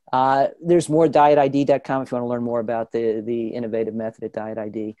 There's more dietid.com if you want to learn more about the innovative method at Diet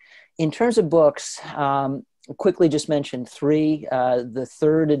ID. In terms of books, quickly just mention three. The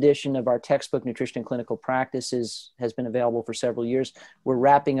third edition of our textbook, Nutrition and Clinical Practice, has been available for several years. We're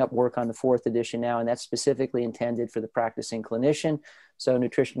wrapping up work on the fourth edition now, and that's specifically intended for the practicing clinician. So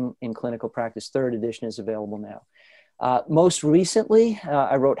Nutrition in Clinical Practice, third edition, is available now. Most recently,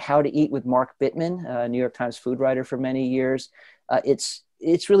 I wrote How to Eat with Mark Bittman, a New York Times food writer for many years.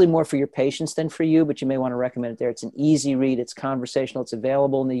 It's really more for your patients than for you, but you may want to recommend it there. It's an easy read. It's conversational. It's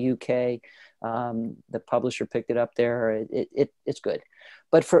available in the UK. The publisher picked it up there. It's good.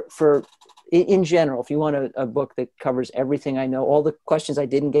 But in general, if you want a book that covers everything I know, all the questions I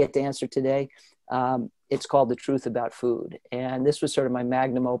didn't get to answer today, it's called The Truth About Food. And this was sort of my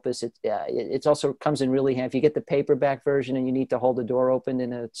magnum opus. It also comes in really handy. If you get the paperback version and you need to hold the door open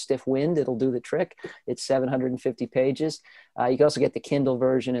in a stiff wind, it'll do the trick. It's 750 pages. You can also get the Kindle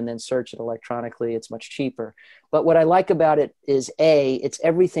version and then search it electronically. It's much cheaper. But what I like about it is, it's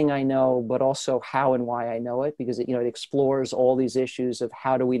everything I know, but also how and why I know it, because it explores all these issues of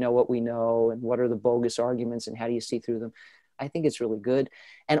how do we know what we know and what are the bogus arguments and how do you see through them. I think it's really good.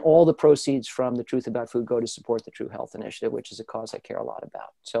 And all the proceeds from the Truth About Food go to support the True Health Initiative, which is a cause I care a lot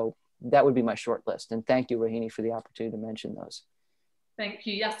about. So that would be my short list. And thank you, Rohini, for the opportunity to mention those. Thank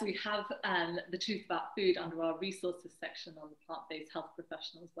you. Yes, we have the Truth About Food under our resources section on the Plant-Based Health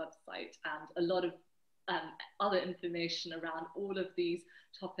Professionals website, and a lot of other information around all of these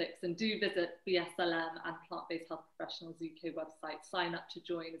topics. And do visit BSLM and Plant-Based Health Professionals UK website. Sign up to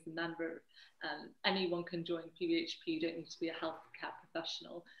join as a member. Anyone can join PBHP. You don't need to be a healthcare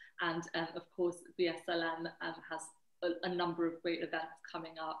professional. And of course, BSLM has a number of great events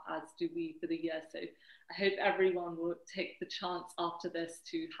coming up, as do we, for the year. So I hope everyone will take the chance after this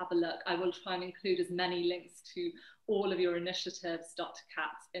to have a look. I will try and include as many links to all of your initiatives, Dr.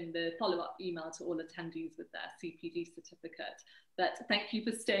 Katz, in the follow-up email to all attendees with their CPD certificate. But thank you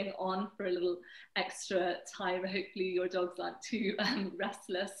for staying on for a little extra time. Hopefully your dogs aren't too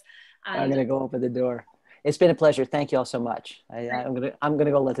restless. And I'm gonna go open the door. It's been a pleasure. Thank you all so much. I'm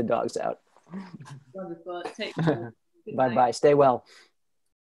gonna go let the dogs out. Wonderful. Take care. Bye-bye. Stay well.